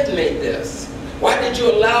you give me this? Why did you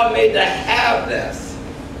allow me to have this?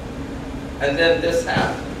 And then this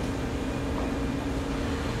happened.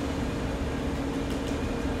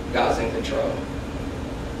 God's in control.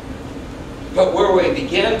 But where we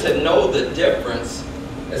begin to know the difference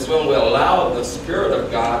is when we allow the Spirit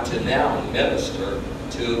of God to now minister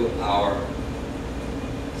to our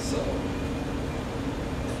soul.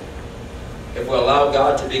 If we allow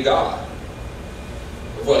God to be God,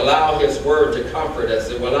 if we allow his word to comfort us,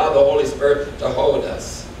 if we allow the Holy Spirit to hold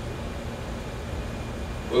us,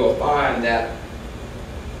 we will find that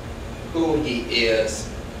who he is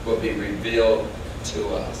will be revealed to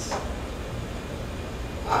us.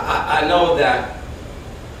 I know that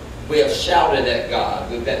we have shouted at God,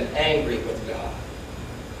 we've been angry with God,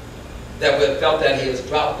 that we've felt that he has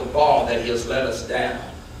dropped the ball, that he has let us down.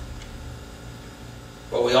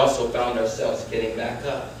 But we also found ourselves getting back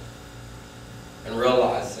up and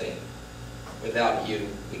realizing, without you,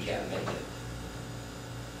 we can't make it.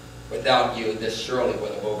 Without you, this surely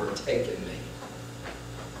would have overtaken me.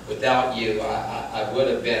 Without you, I would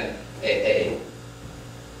have been a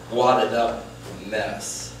wadded up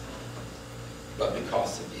mess. But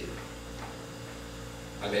because of you,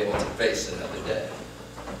 I'm able to face another day.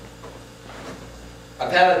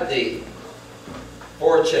 I've had the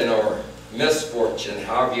fortune or misfortune,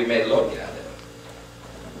 however you may look at it,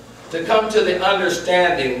 to come to the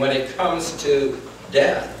understanding when it comes to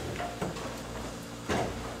death.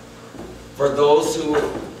 For those who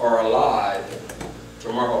are alive,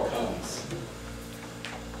 tomorrow comes.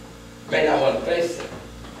 May not want to face it.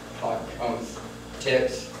 Clock comes,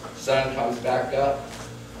 ticks, sun comes back up.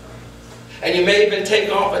 And you may even take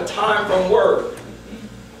off a time from work.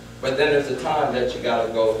 But then there's a time that you got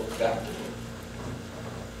to go back to work.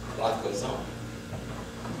 Life goes on.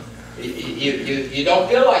 You don't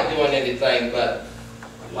feel like doing anything, but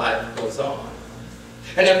life goes on.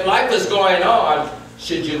 And if life is going on,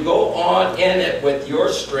 should you go on in it with your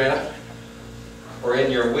strength or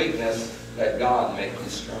in your weakness, let God make you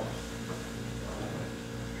strong.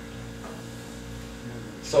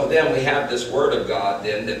 So then we have this word of God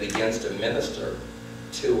then that begins to minister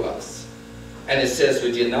to us. And it says,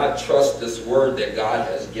 would you not trust this word that God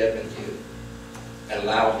has given you and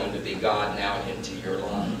allow him to be God now into your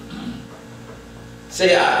life? See,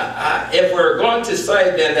 if we're going to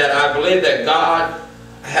say then that I believe that God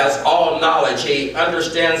has all knowledge, he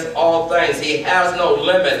understands all things, he has no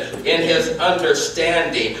limit in his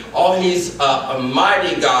understanding. He's a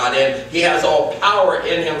mighty God and he has all power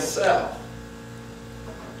in himself.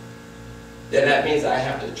 Then that means I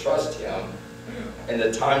have to trust him in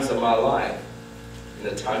the times of my life, in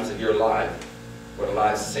the times of your life, where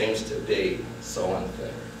life seems to be so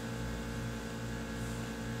unfair.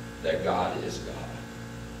 That God is God.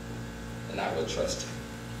 And I will trust him.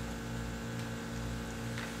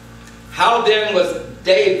 How then was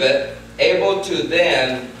David able to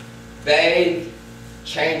then bathe,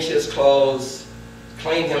 change his clothes,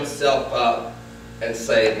 clean himself up, and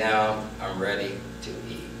say, now I'm ready to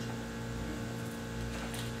eat?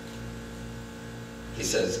 He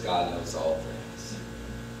says, God knows all things.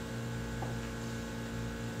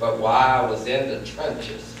 But while I was in the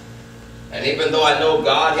trenches, and even though I know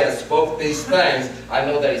God has spoke these things, I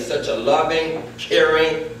know that he's such a loving,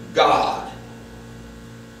 caring God.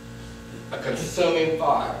 A consuming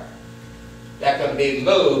fire that can be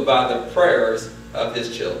moved by the prayers of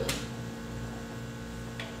his children.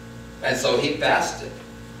 And so he fasted.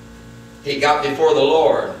 He got before the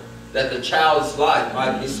Lord that the child's life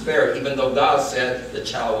might be spared, even though God said the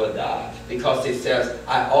child would die. Because he says,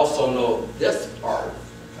 I also know this part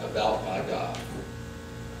about my God.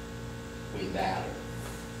 We matter.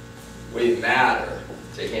 We matter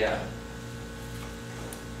to him.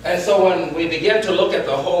 And so when we begin to look at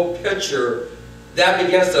the whole picture, that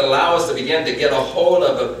begins to allow us to begin to get a hold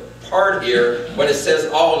of a part here when it says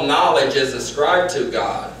all knowledge is ascribed to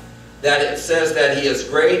God. That it says that he is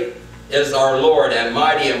great, is our Lord, and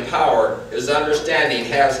mighty in power. His understanding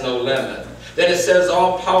has no limit. Then it says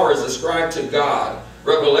all power is ascribed to God.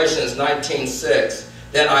 Revelations 19:6.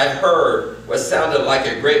 Then I heard what sounded like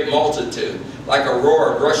a great multitude, like a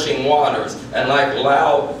roar of rushing waters, and like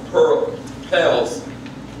loud peals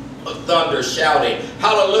of thunder shouting,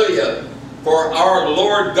 hallelujah, for our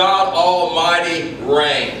Lord God Almighty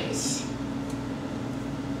reigns.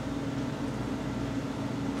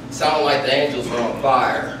 Sounded like the angels were on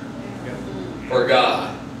fire for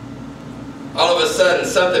God. All of a sudden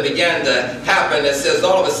something began to happen. It says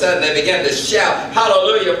all of a sudden they began to shout,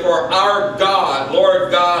 hallelujah, for our God,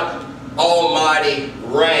 Lord God Almighty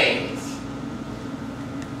reigns.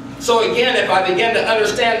 So again, if I begin to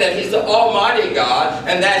understand that he's the Almighty God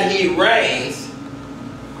and that he reigns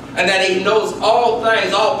and that he knows all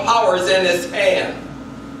things, all power is in his hand,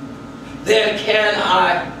 then can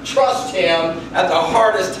I trust him at the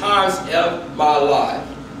hardest times of my life?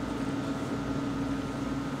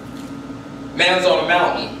 Man's on a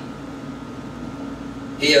mountain.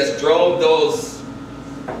 He has drove those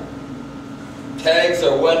tags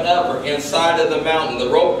or whatever inside of the mountain. The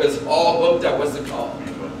rope is all hooked up. What's it called?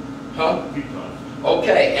 Huh?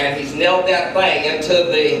 Okay, and he's nailed that thing into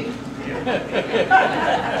the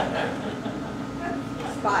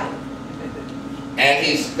Spike. and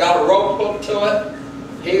he's got a rope hooked to it.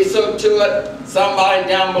 He's hooked to it. Somebody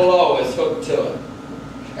down below is hooked to it.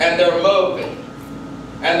 And they're moving.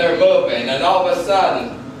 And they're moving. And all of a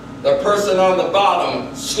sudden, the person on the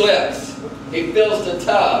bottom slips. He fills the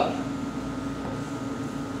tub.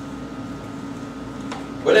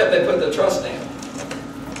 What if they put the truss down?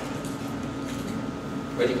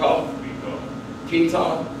 What do you call it?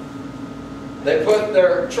 Piton. They put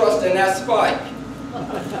their trust in that spike.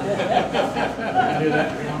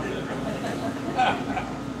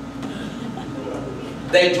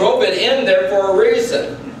 They drove it in there for a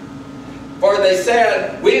reason. For they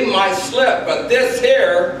said, we might slip, but this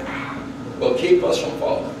here will keep us from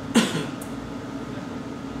falling.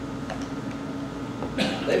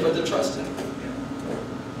 They put the trust in it.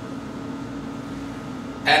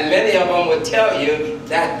 And many of them would tell you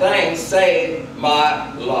that thing saved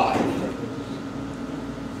my life.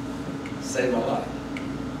 Saved my life.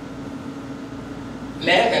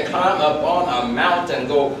 Man can climb up on a mountain,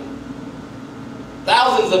 go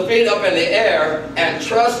thousands of feet up in the air, and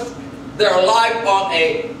trust their life on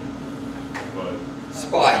a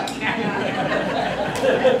spike.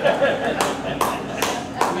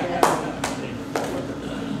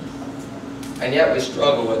 And yet we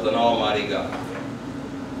struggle with an almighty God.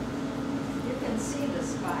 You can see the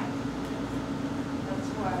spike. That's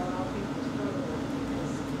why a lot of people struggle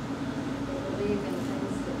because they believe in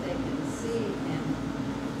things that they can see and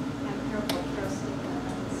have trouble trusting the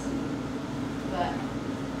unseen. But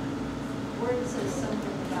the Word says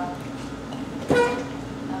something about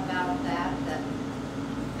that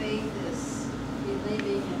faith is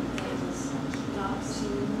believing in things not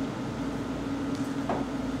seen.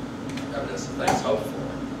 Evidence of things hoped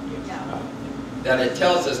for. Yeah. That it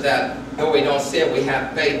tells us that though we don't see it, we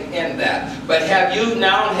have faith in that. But have you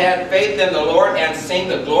now had faith in the Lord and seen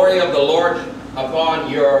the glory of the Lord upon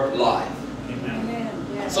your life? Amen.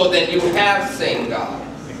 Yes. So then you have seen God.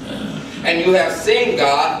 And you have seen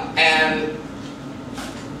God and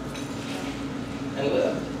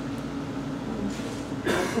lived.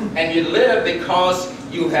 And you live because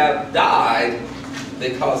you have died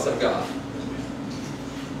because of God.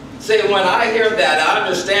 See, when I hear that, I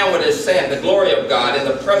understand what it's saying, the glory of God, in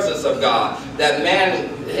the presence of God. That man,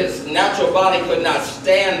 his natural body could not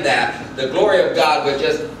stand that. The glory of God would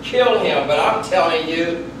just kill him. But I'm telling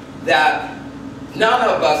you that none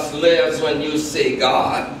of us lives when you see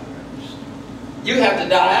God. You have to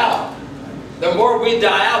die out. The more we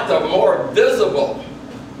die out, the more visible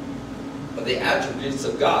the attributes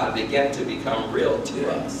of God begin to become real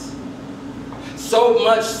to us. So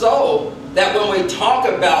much so that when we talk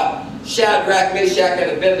about Shadrach, Meshach,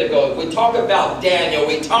 and Abednego, we talk about Daniel,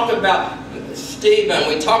 we talk about Stephen,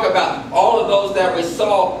 we talk about all of those that we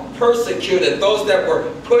saw persecuted, those that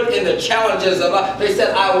were put in the challenges of life. They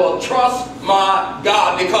said, I will trust my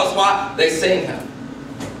God. Because why? They seen him.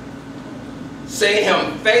 Seen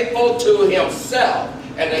him faithful to himself.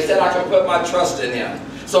 And they said, I can put my trust in him.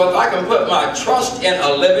 So if I can put my trust in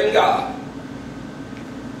a living God,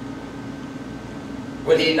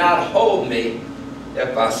 would he not hold me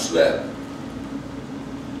if I slip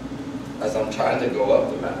as I'm trying to go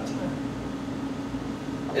up the mountain?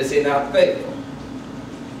 Is he not faithful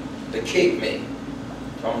to keep me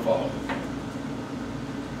from falling?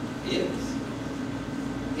 He is.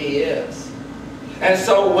 He is. And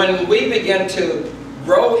so when we begin to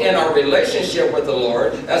grow in our relationship with the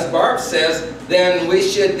Lord, as Barb says, then we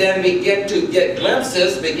should then begin to get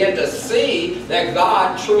glimpses, begin to see that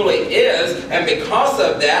God truly is, and because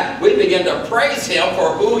of that, we begin to praise him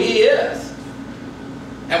for who he is.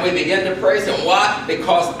 And we begin to praise him. Why?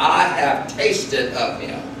 Because I have tasted of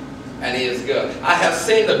him, and he is good. I have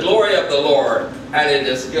seen the glory of the Lord, and it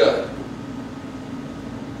is good.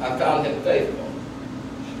 I found him faithful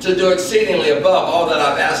to do exceedingly above all that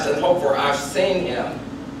I've asked and hoped for. I've seen him.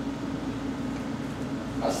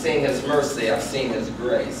 I've seen his mercy. I've seen his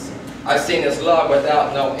grace. I've seen his love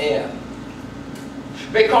without no end.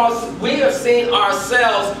 Because we have seen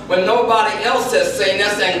ourselves when nobody else has seen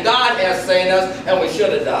us, and God has seen us, and we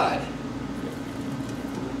should have died.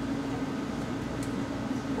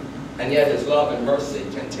 And yet his love and mercy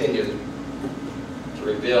continue to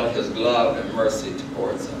reveal his love and mercy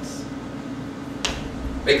towards us.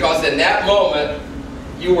 Because in that moment,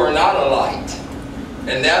 you were not a light.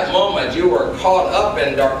 In that moment, you were caught up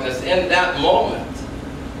in darkness in that moment.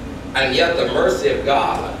 And yet the mercy of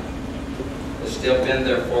God has still been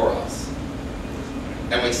there for us.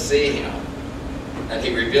 And we see him. And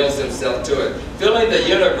he reveals himself to it. Filling the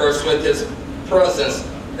universe with his presence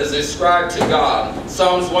is ascribed to God.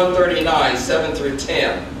 Psalms 139, 7 through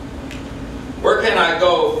 10. Where can I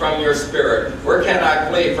go from your spirit? Where can I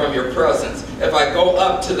flee from your presence? If I go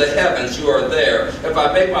up to the heavens, you are there. If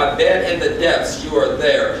I make my bed in the depths, you are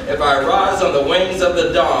there. If I rise on the wings of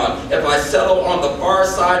the dawn, if I settle on the far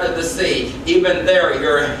side of the sea, even there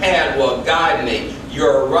your hand will guide me.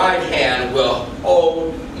 Your right hand will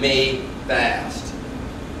hold me fast.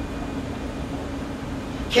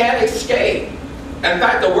 Can't escape. In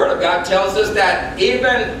fact, the Word of God tells us that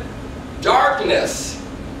even darkness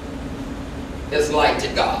is light to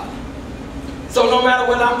God. So no matter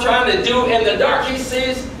what I'm trying to do in the dark, he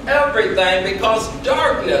sees everything, because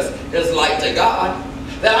darkness is light to God.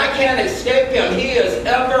 that I can't escape him. He is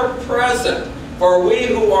ever present for we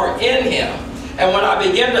who are in him. And when I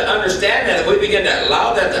begin to understand that, if we begin to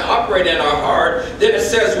allow that to operate in our heart, then it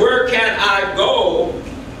says, where can I go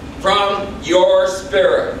from your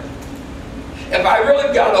spirit? If I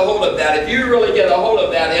really got a hold of that, if you really get a hold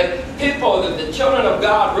of that, if people, the children of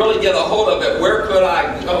God really get a hold of it, where could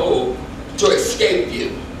I go to escape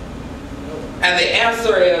you? And the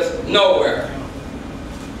answer is nowhere.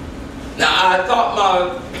 Now, I thought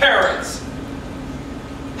my parents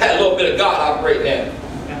had a little bit of God operating in it,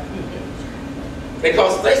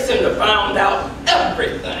 because they seem to find out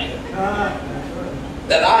everything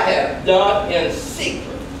that I have done in secret.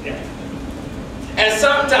 And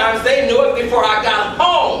sometimes they knew it before I got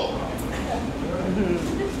home.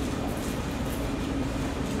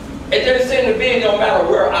 It didn't seem to be no matter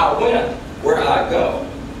where I went, where I go.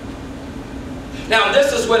 Now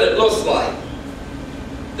this is what it looks like.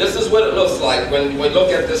 This is what it looks like when we look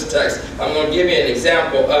at this text. I'm going to give you an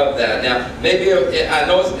example of that. Now, maybe I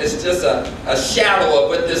know it's just a shadow of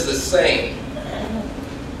what this is saying.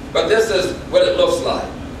 But this is what it looks like.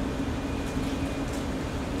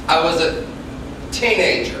 I was a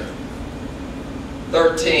teenager,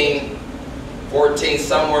 13, 14,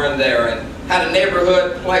 somewhere in there, and had a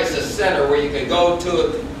neighborhood place, a center where you could go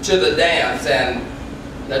to the dance, and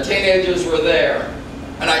the teenagers were there.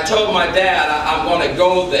 And I told my dad I'm going to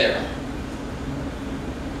go there.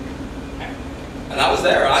 And I was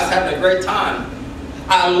there. I was having a great time.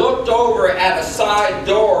 I looked over at a side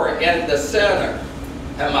door in the center,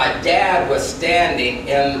 and my dad was standing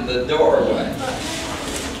in the doorway.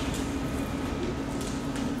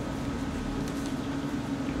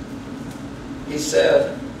 He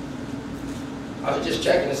said, I was just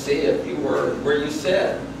checking to see if you were where you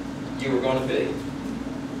said you were going to be.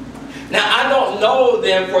 Now, I don't know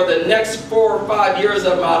then for the next 4 or 5 years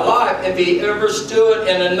of my life if he ever stood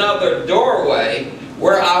in another doorway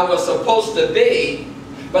where I was supposed to be,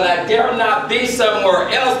 but I dare not be somewhere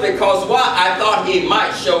else because why? I thought he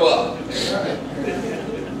might show up.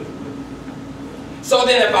 So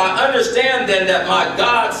then if I understand then that my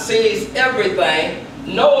God sees everything,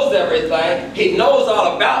 knows everything, he knows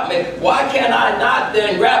all about me, why can't I not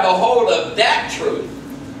then grab a hold of that truth?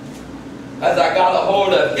 As I got a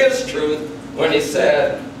hold of his truth when he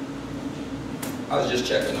said, I was just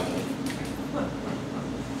checking on you.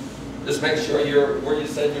 Just make sure you're where you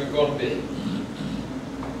said you were going to be.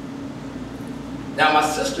 Now my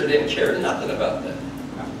sister didn't care nothing about that.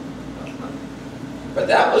 But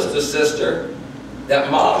that was the sister that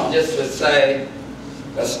mom just would say,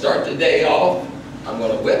 let's start the day off. I'm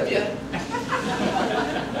going to whip you.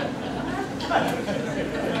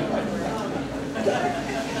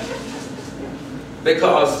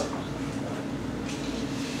 Because,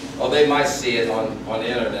 oh, they might see it on the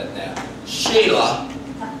internet now. Sheila,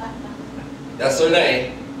 that's her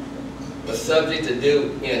name, was subject to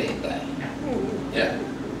do anything. Yeah.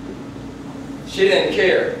 She didn't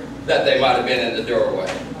care that they might have been in the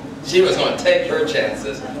doorway. She was going to take her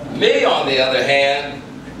chances. Me, on the other hand,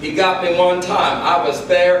 he got me one time. I was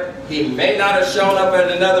there. He may not have shown up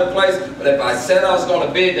at another place, but if I said I was going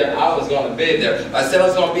to be there, I was going to be there. If I said I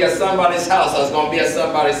was going to be at somebody's house, I was going to be at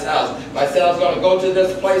somebody's house. If I said I was going to go to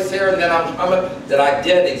this place here and then I'm coming, that I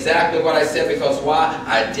did exactly what I said, because why?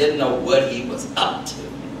 I didn't know what he was up to.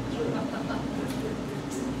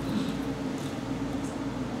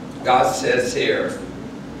 God says here,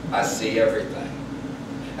 I see everything.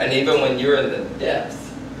 And even when you're in the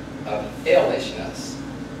depths of hellishness,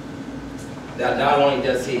 that not only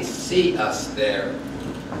does he see us there,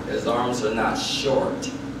 his arms are not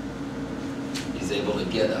short. He's able to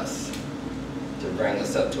get us, to bring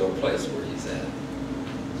us up to a place where he's at.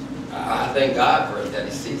 I thank God for it, that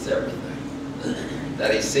he sees everything.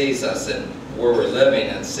 That he sees us and where we're living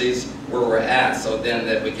and sees where we're at, so then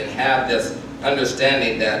that we can have this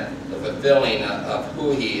understanding that the fulfilling of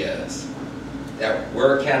who he is. That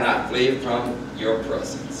where can I flee from your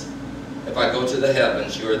presence? If I go to the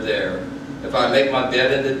heavens, you are there. If I make my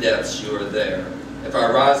bed in the depths, you are there. If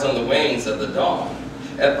I rise on the wings of the dawn,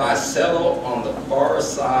 if I settle on the far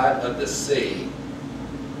side of the sea,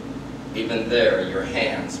 even there your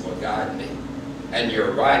hands will guide me, and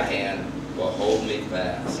your right hand will hold me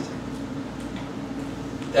fast.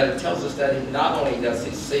 That it tells us that not only does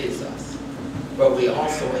he sees us, but we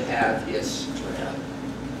also have his strength,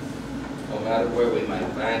 no matter where we might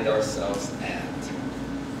find ourselves at.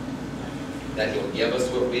 That he'll give us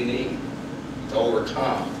what we need to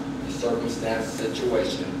overcome the circumstance,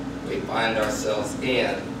 situation we find ourselves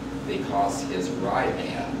in, because his right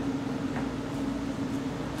hand,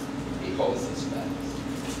 he holds us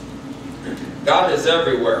fast. God is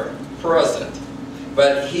everywhere, present.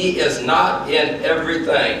 but he is not in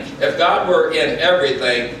everything. If God were in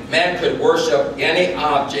everything, man could worship any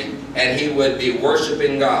object and he would be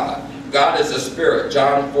worshiping God. God is a spirit,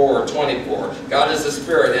 John 4:24. God is a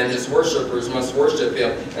spirit, and his worshipers must worship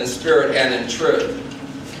him in spirit and in truth.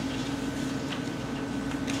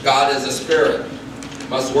 God is a spirit,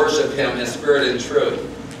 must worship him in spirit and truth.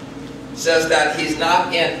 It says that he's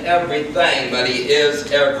not in everything, but he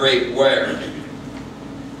is everywhere.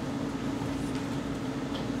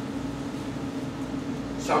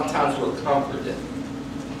 Sometimes we're comforted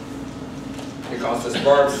because, as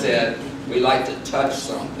Barb said, we like to touch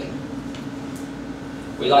something.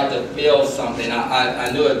 We like to feel something.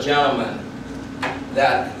 I knew a gentleman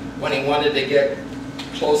that when he wanted to get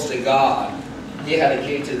close to God, he had a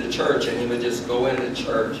key to the church, and he would just go into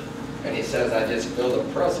church, and he says, I just feel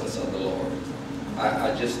the presence of the Lord.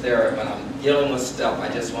 I just there, when I'm dealing with stuff, I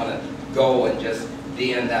just want to go and just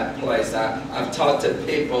be in that place. I've talked to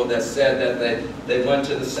people that said that they went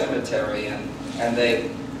to the cemetery and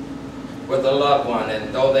they, with a loved one,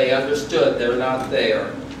 and though they understood they're not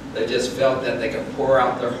there, they just felt that they could pour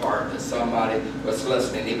out their heart, that somebody was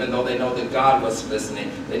listening. Even though they know that God was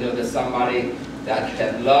listening, they knew that somebody that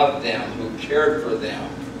had loved them, who cared for them.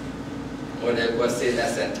 When it was, see,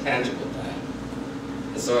 that's a tangible thing.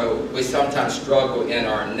 And so we sometimes struggle in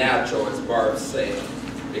our natural, as Barb said,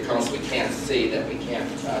 because we can't see, that we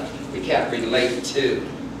can't touch, we can't relate to.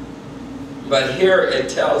 But here it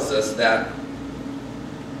tells us that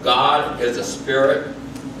God is a spirit,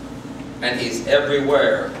 and he's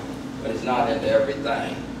everywhere, but he's not into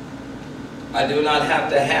everything. I do not have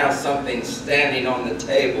to have something standing on the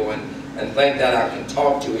table and think that I can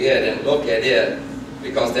talk to it and look at it,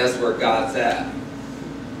 because that's where God's at.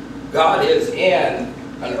 God is in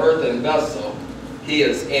an earthen vessel. He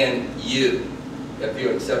is in you. If you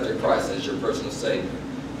accepted Christ as your personal Savior,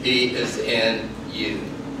 he is in you.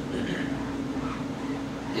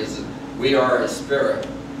 We are a spirit.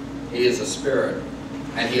 He is a spirit,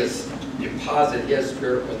 and he has deposited his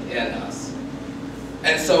spirit within us.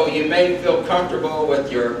 And so you may feel comfortable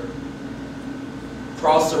with your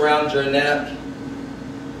cross around your neck.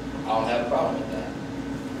 I don't have a problem with that.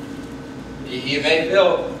 You may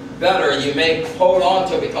feel better. You may hold on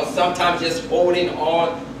to it, because sometimes just holding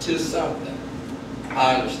on to something.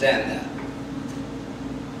 I understand that.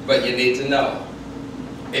 But you need to know,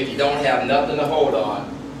 if you don't have nothing to hold on,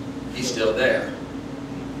 he's still there.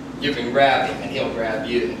 You can grab him and he'll grab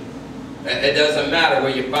you. It doesn't matter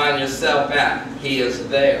where you find yourself at, he is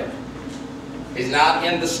there. He's not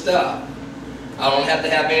in the stuff. I don't have to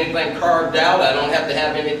have anything carved out. I don't have to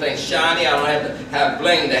have anything shiny. I don't have to have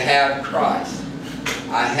bling to have Christ.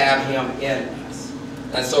 I have him in us.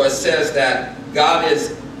 And so it says that God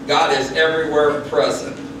is everywhere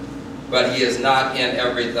present, but he is not in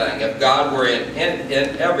everything. If God were in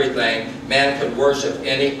everything, man could worship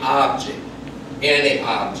any object,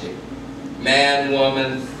 man,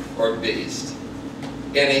 woman, or beast,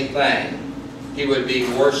 anything. He would be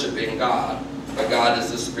worshiping God, but God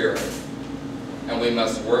is a spirit, and we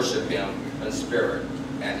must worship him in spirit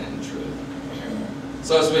and in truth.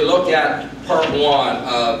 So as we look at part one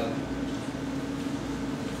of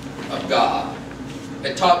God,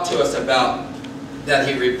 it talked to us about that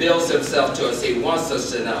he reveals himself to us. He wants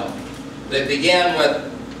us to know. It began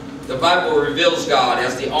with, the Bible reveals God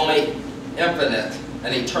as the only infinite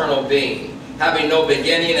and eternal being, having no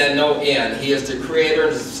beginning and no end. He is the creator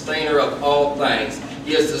and the sustainer of all things.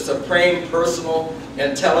 He is the supreme personal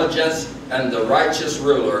intelligence and the righteous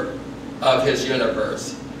ruler of his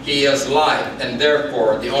universe. He is life, and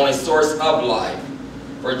therefore the only source of life.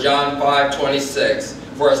 For John 5:26,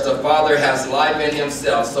 for as the Father has life in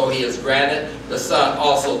himself, so he has granted the Son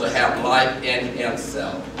also to have life in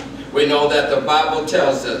himself. We know that the Bible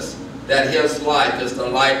tells us that his life is the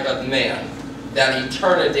light of men, that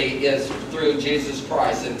eternity is through Jesus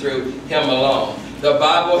Christ and through him alone. The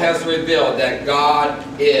Bible has revealed that God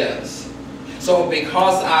is. So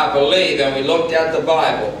because I believe, and we looked at the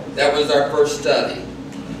Bible, that was our first study.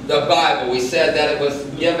 The Bible, we said that it was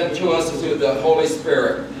given to us through the Holy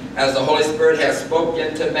Spirit. As the Holy Spirit has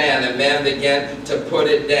spoken to man, and man began to put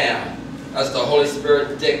it down as the Holy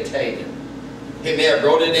Spirit dictated. He may have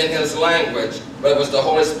wrote it in his language, but it was the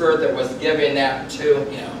Holy Spirit that was giving that to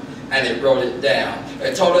him, and he wrote it down.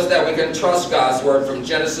 It told us that we can trust God's word from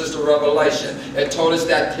Genesis to Revelation. It told us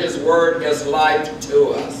that his word is life to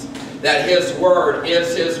us, that his word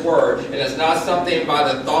is his word, and it's not something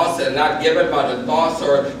by the thoughts, and not given by the thoughts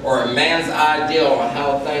or a man's ideal on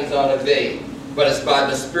how things ought to be. But it's by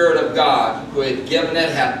the Spirit of God, who had given it,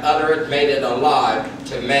 had uttered it, made it alive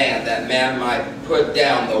to man, that man might put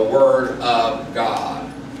down the Word of God.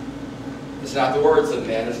 It's not the words of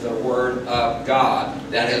men, it's the word of God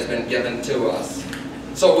that has been given to us.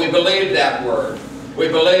 So we believe that word. We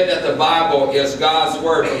believe that the Bible is God's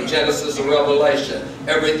word from Genesis to Revelation,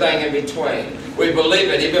 everything in between. We believe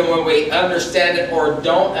it even when we understand it or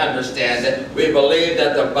don't understand it. We believe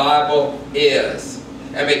that the Bible is.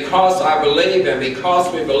 And because I believe and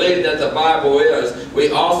because we believe that the Bible is,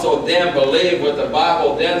 we also then believe what the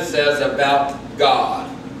Bible then says about God.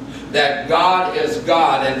 That God is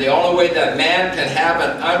God, and the only way that man can have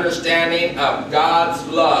an understanding of God's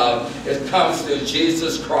love is comes through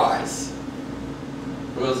Jesus Christ,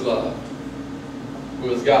 who is love,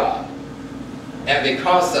 who is God. And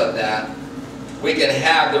because of that, we can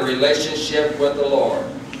have the relationship with the Lord.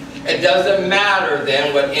 It doesn't matter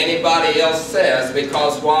then what anybody else says,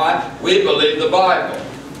 because why? We believe the Bible.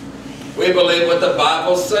 We believe what the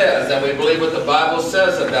Bible says, and we believe what the Bible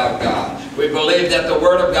says about God. We believe that the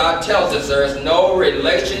Word of God tells us there is no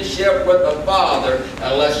relationship with the Father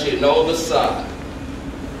unless you know the Son.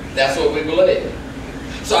 That's what we believe.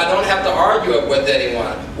 So I don't have to argue it with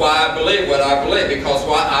anyone. Why I believe what I believe. Because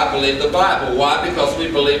why? I believe the Bible. Why? Because we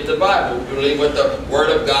believe the Bible. We believe what the Word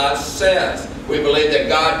of God says. We believe that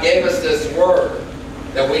God gave us this Word,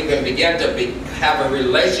 that we can begin to have a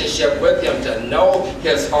relationship with Him, to know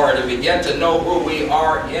His heart, and begin to know who we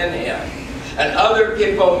are in Him. And other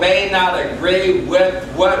people may not agree with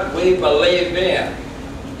what we believe in,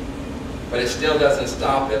 but it still doesn't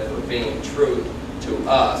stop it from being true to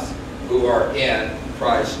us who are in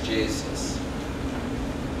Christ Jesus.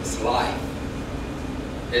 It's life.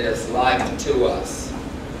 It is life to us.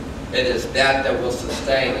 It is that that will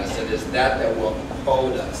sustain us. It is that that will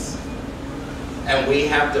hold us. And we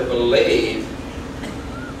have to believe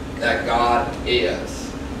that God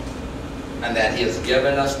is, and that He has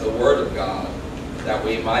given us the Word of God that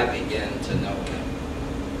we might begin to know Him.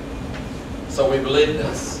 So we believe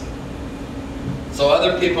this. So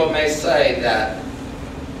other people may say that,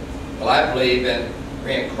 well, I believe in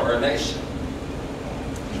reincarnation.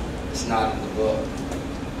 It's not in the book.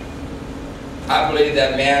 I believe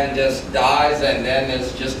that man just dies and then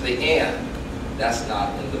it's just the end. That's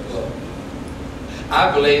not in the book.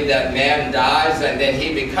 I believe that man dies and then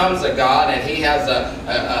he becomes a God and he has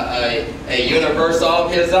a universe all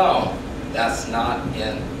of his own. That's not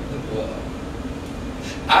in the book.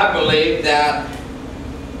 I believe that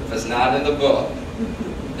if it's not in the book,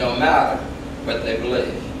 it don't matter what they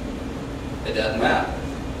believe. It doesn't matter.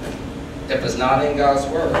 If it's not in God's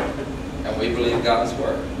Word, and we believe God's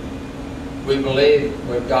Word, we believe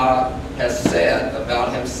what God has said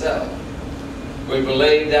about Himself. We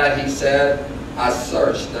believe that He said, I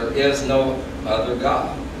searched, there is no other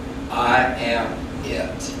God. I am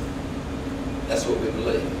it. That's what we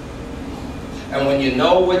believe. And when you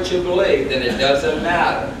know what you believe, then it doesn't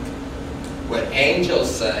matter what angels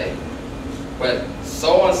say, what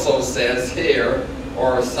so-and-so says here,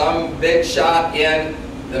 or some big shot in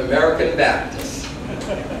the American Baptist.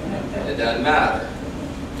 It doesn't matter.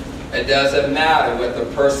 It doesn't matter what the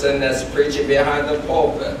person that's preaching behind the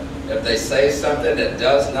pulpit, if they say something that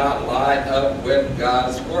does not line up with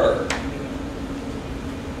God's Word,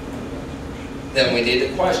 then we need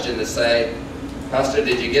a question to say, Pastor,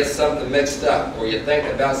 did you get something mixed up? Or you think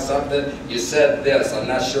about something, you said this, I'm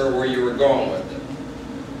not sure where you were going with it.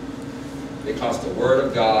 Because the Word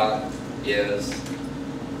of God is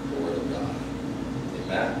the Word of God.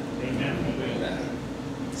 Amen? Amen. Amen.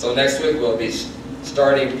 So next week we'll be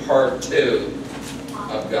starting part 2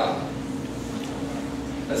 of God.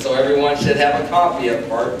 And so everyone should have a copy of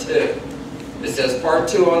part 2. It says part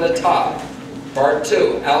 2 on the top. Part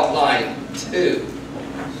 2, outline 2,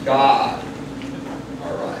 God.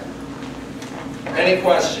 All right. Any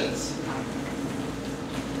questions?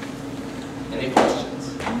 Any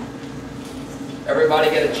questions? Everybody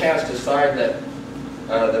get a chance to sign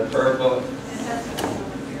the prayer book?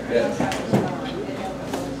 Yeah.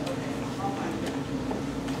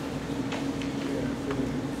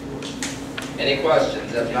 Any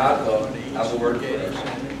questions? If not, we'll have a word for us.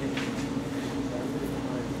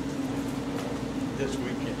 This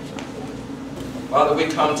weekend. Father, we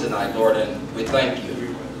come tonight, Lord, and we thank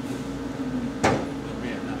you.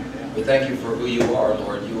 We thank you for who you are,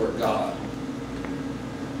 Lord. You are God.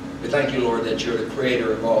 We thank you, Lord, that you're the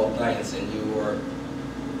creator of all things and you are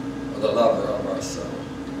the lover of our soul.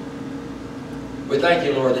 We thank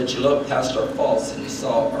you, Lord, that you looked past our faults and you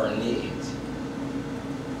saw our needs.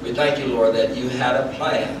 We thank you, Lord, that you had a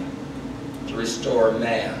plan to restore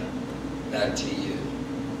man back to you.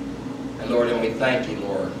 And Lord, and we thank you,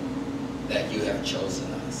 Lord, that you have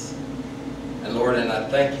chosen us. And Lord, and I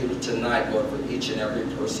thank you tonight, Lord, for each and every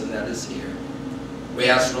person that is here. We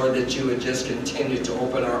ask, Lord, that you would just continue to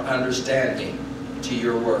open our understanding to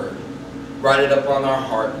your word. Write it up on our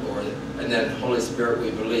heart, Lord, and then, Holy Spirit,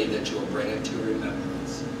 we believe that you will bring it to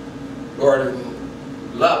remembrance. Lord,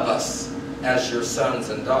 love us as your sons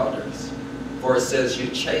and daughters, for it says you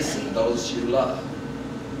chasten those you love.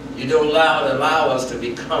 You don't allow us to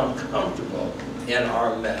become comfortable in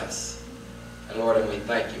our mess. And Lord, and we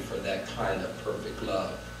thank you for that kind of perfect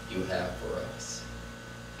love you have for us.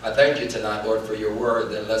 I thank you tonight, Lord, for your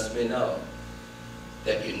word that lets me know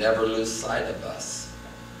that you never lose sight of us,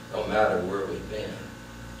 no matter where we've been,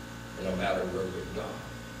 or no matter where we've gone.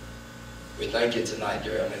 We thank you tonight,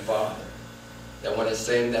 dear Heavenly Father, that when it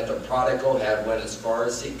seemed that the prodigal had went as far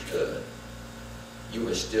as he could, you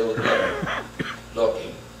were still there,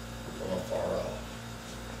 looking from afar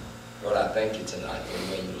off. Lord, I thank you tonight for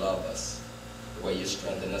the way you love us, the way you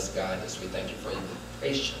strengthen us, guide us. We thank you for the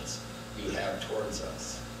patience you have towards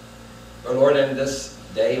us. But Lord, in this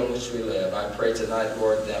day in which we live, I pray tonight,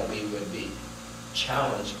 Lord, that we would be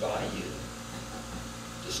challenged by you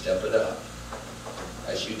to step it up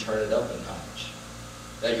as you turn it up a notch.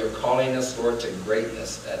 That you're calling us, Lord, to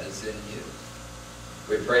greatness that is in you.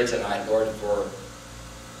 We pray tonight, Lord, for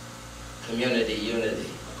community unity.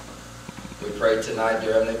 We pray tonight,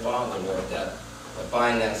 dear Heavenly Father, Lord, that the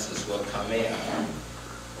finances will come in. And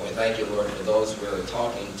we thank you, Lord, for those we're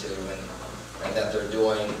talking to and that they're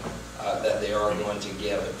doing, that they are going to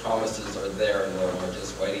give. The promises are there, Lord. We're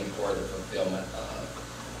just waiting for the fulfillment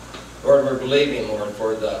of. Lord, we're believing, Lord,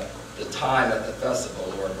 for the time at the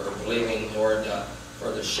festival, Lord. We're believing, Lord,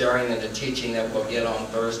 for the sharing and the teaching that we'll get on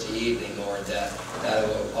Thursday evening, Lord, that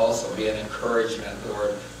will also be an encouragement,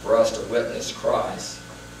 Lord, for us to witness Christ.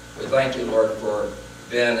 We thank you, Lord, for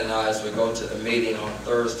Ben and I as we go to the meeting on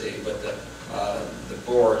Thursday with the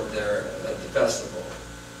board there at the festival,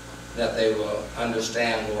 that they will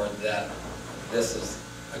understand, Lord, that this is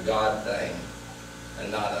a God thing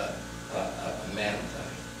and not a man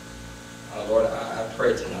thing. Lord, I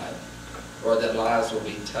pray tonight, Lord, that lives will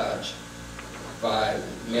be touched by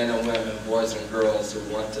men and women, boys and girls who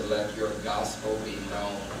want to let your gospel be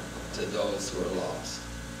known to those who are lost.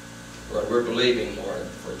 Lord, we're believing, Lord,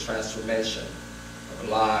 for transformation of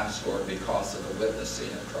lives, Lord, because of the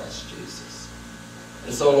witnessing of Christ Jesus.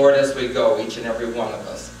 And so, Lord, as we go, each and every one of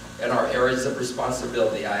us, in our areas of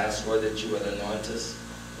responsibility, I ask, Lord, that you would anoint us,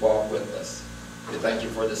 walk with us. We thank you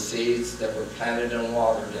for the seeds that were planted and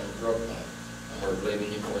watered in Brooklyn, and we're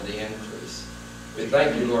believing you for the increase. We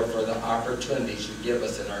thank you, Lord, for the opportunities you give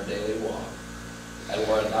us in our daily walk. And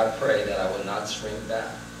Lord, I pray that I will not shrink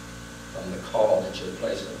back from the call that you have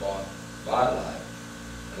placed upon my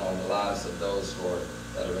life and on the lives of those, Lord,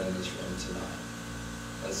 that are in this room tonight.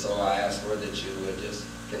 And so I ask, Lord, that you would just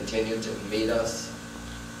continue to meet us.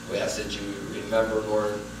 We ask that you remember,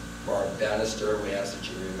 Lord, Barb Bannister. We ask that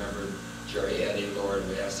you remember Jerry Eddy, Lord.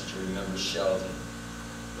 We ask that you remember Sheldon.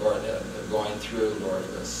 Lord, they're going through, Lord,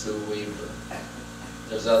 with Sue Weaver.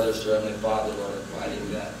 There's others, dear Heavenly Father, Lord,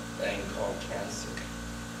 fighting that thing called cancer.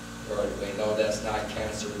 Lord, we know that's not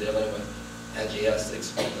cancer, dealing with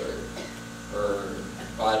angiostics, but her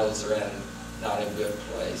vitals are in not a good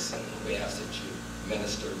place, and we ask that you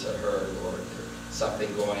minister to her, Lord. There's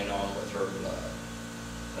something going on with her blood.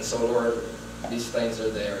 And so, Lord, these things are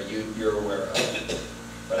there. You're aware of it.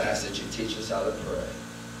 But I ask that you teach us how to pray.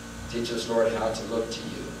 Teach us, Lord, how to look to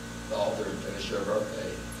you, the author and finisher of our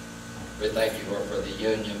faith. We thank you, Lord, for the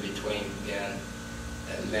union between Ben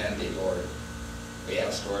and Mandy, Lord. We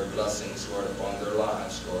ask, Lord, blessings, Lord, upon their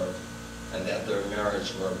lives, Lord, and that their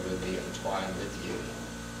marriage, Lord, would be entwined with you.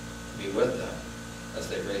 Be with them as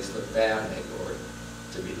they raise their family, Lord,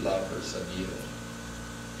 to be lovers of you.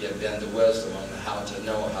 Give Ben the wisdom on how to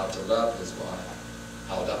know how to love his wife,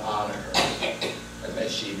 how to honor her, and may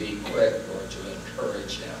she be quick, Lord, to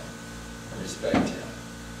encourage him and respect him.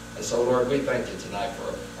 And so, Lord, we thank you tonight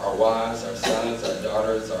for our wives, our sons, our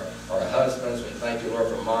daughters, our husbands. We thank you, Lord,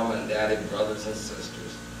 for mama and daddy, brothers and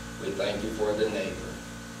sisters. We thank you for the neighbor,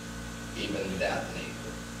 even that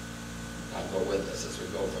neighbor. Now go with us as we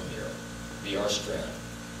go from here. Be our strength.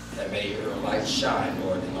 And may your light shine,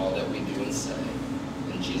 Lord, in all that we do and say.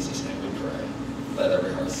 In Jesus' name we pray. Let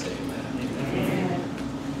every heart say amen.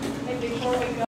 And before we go.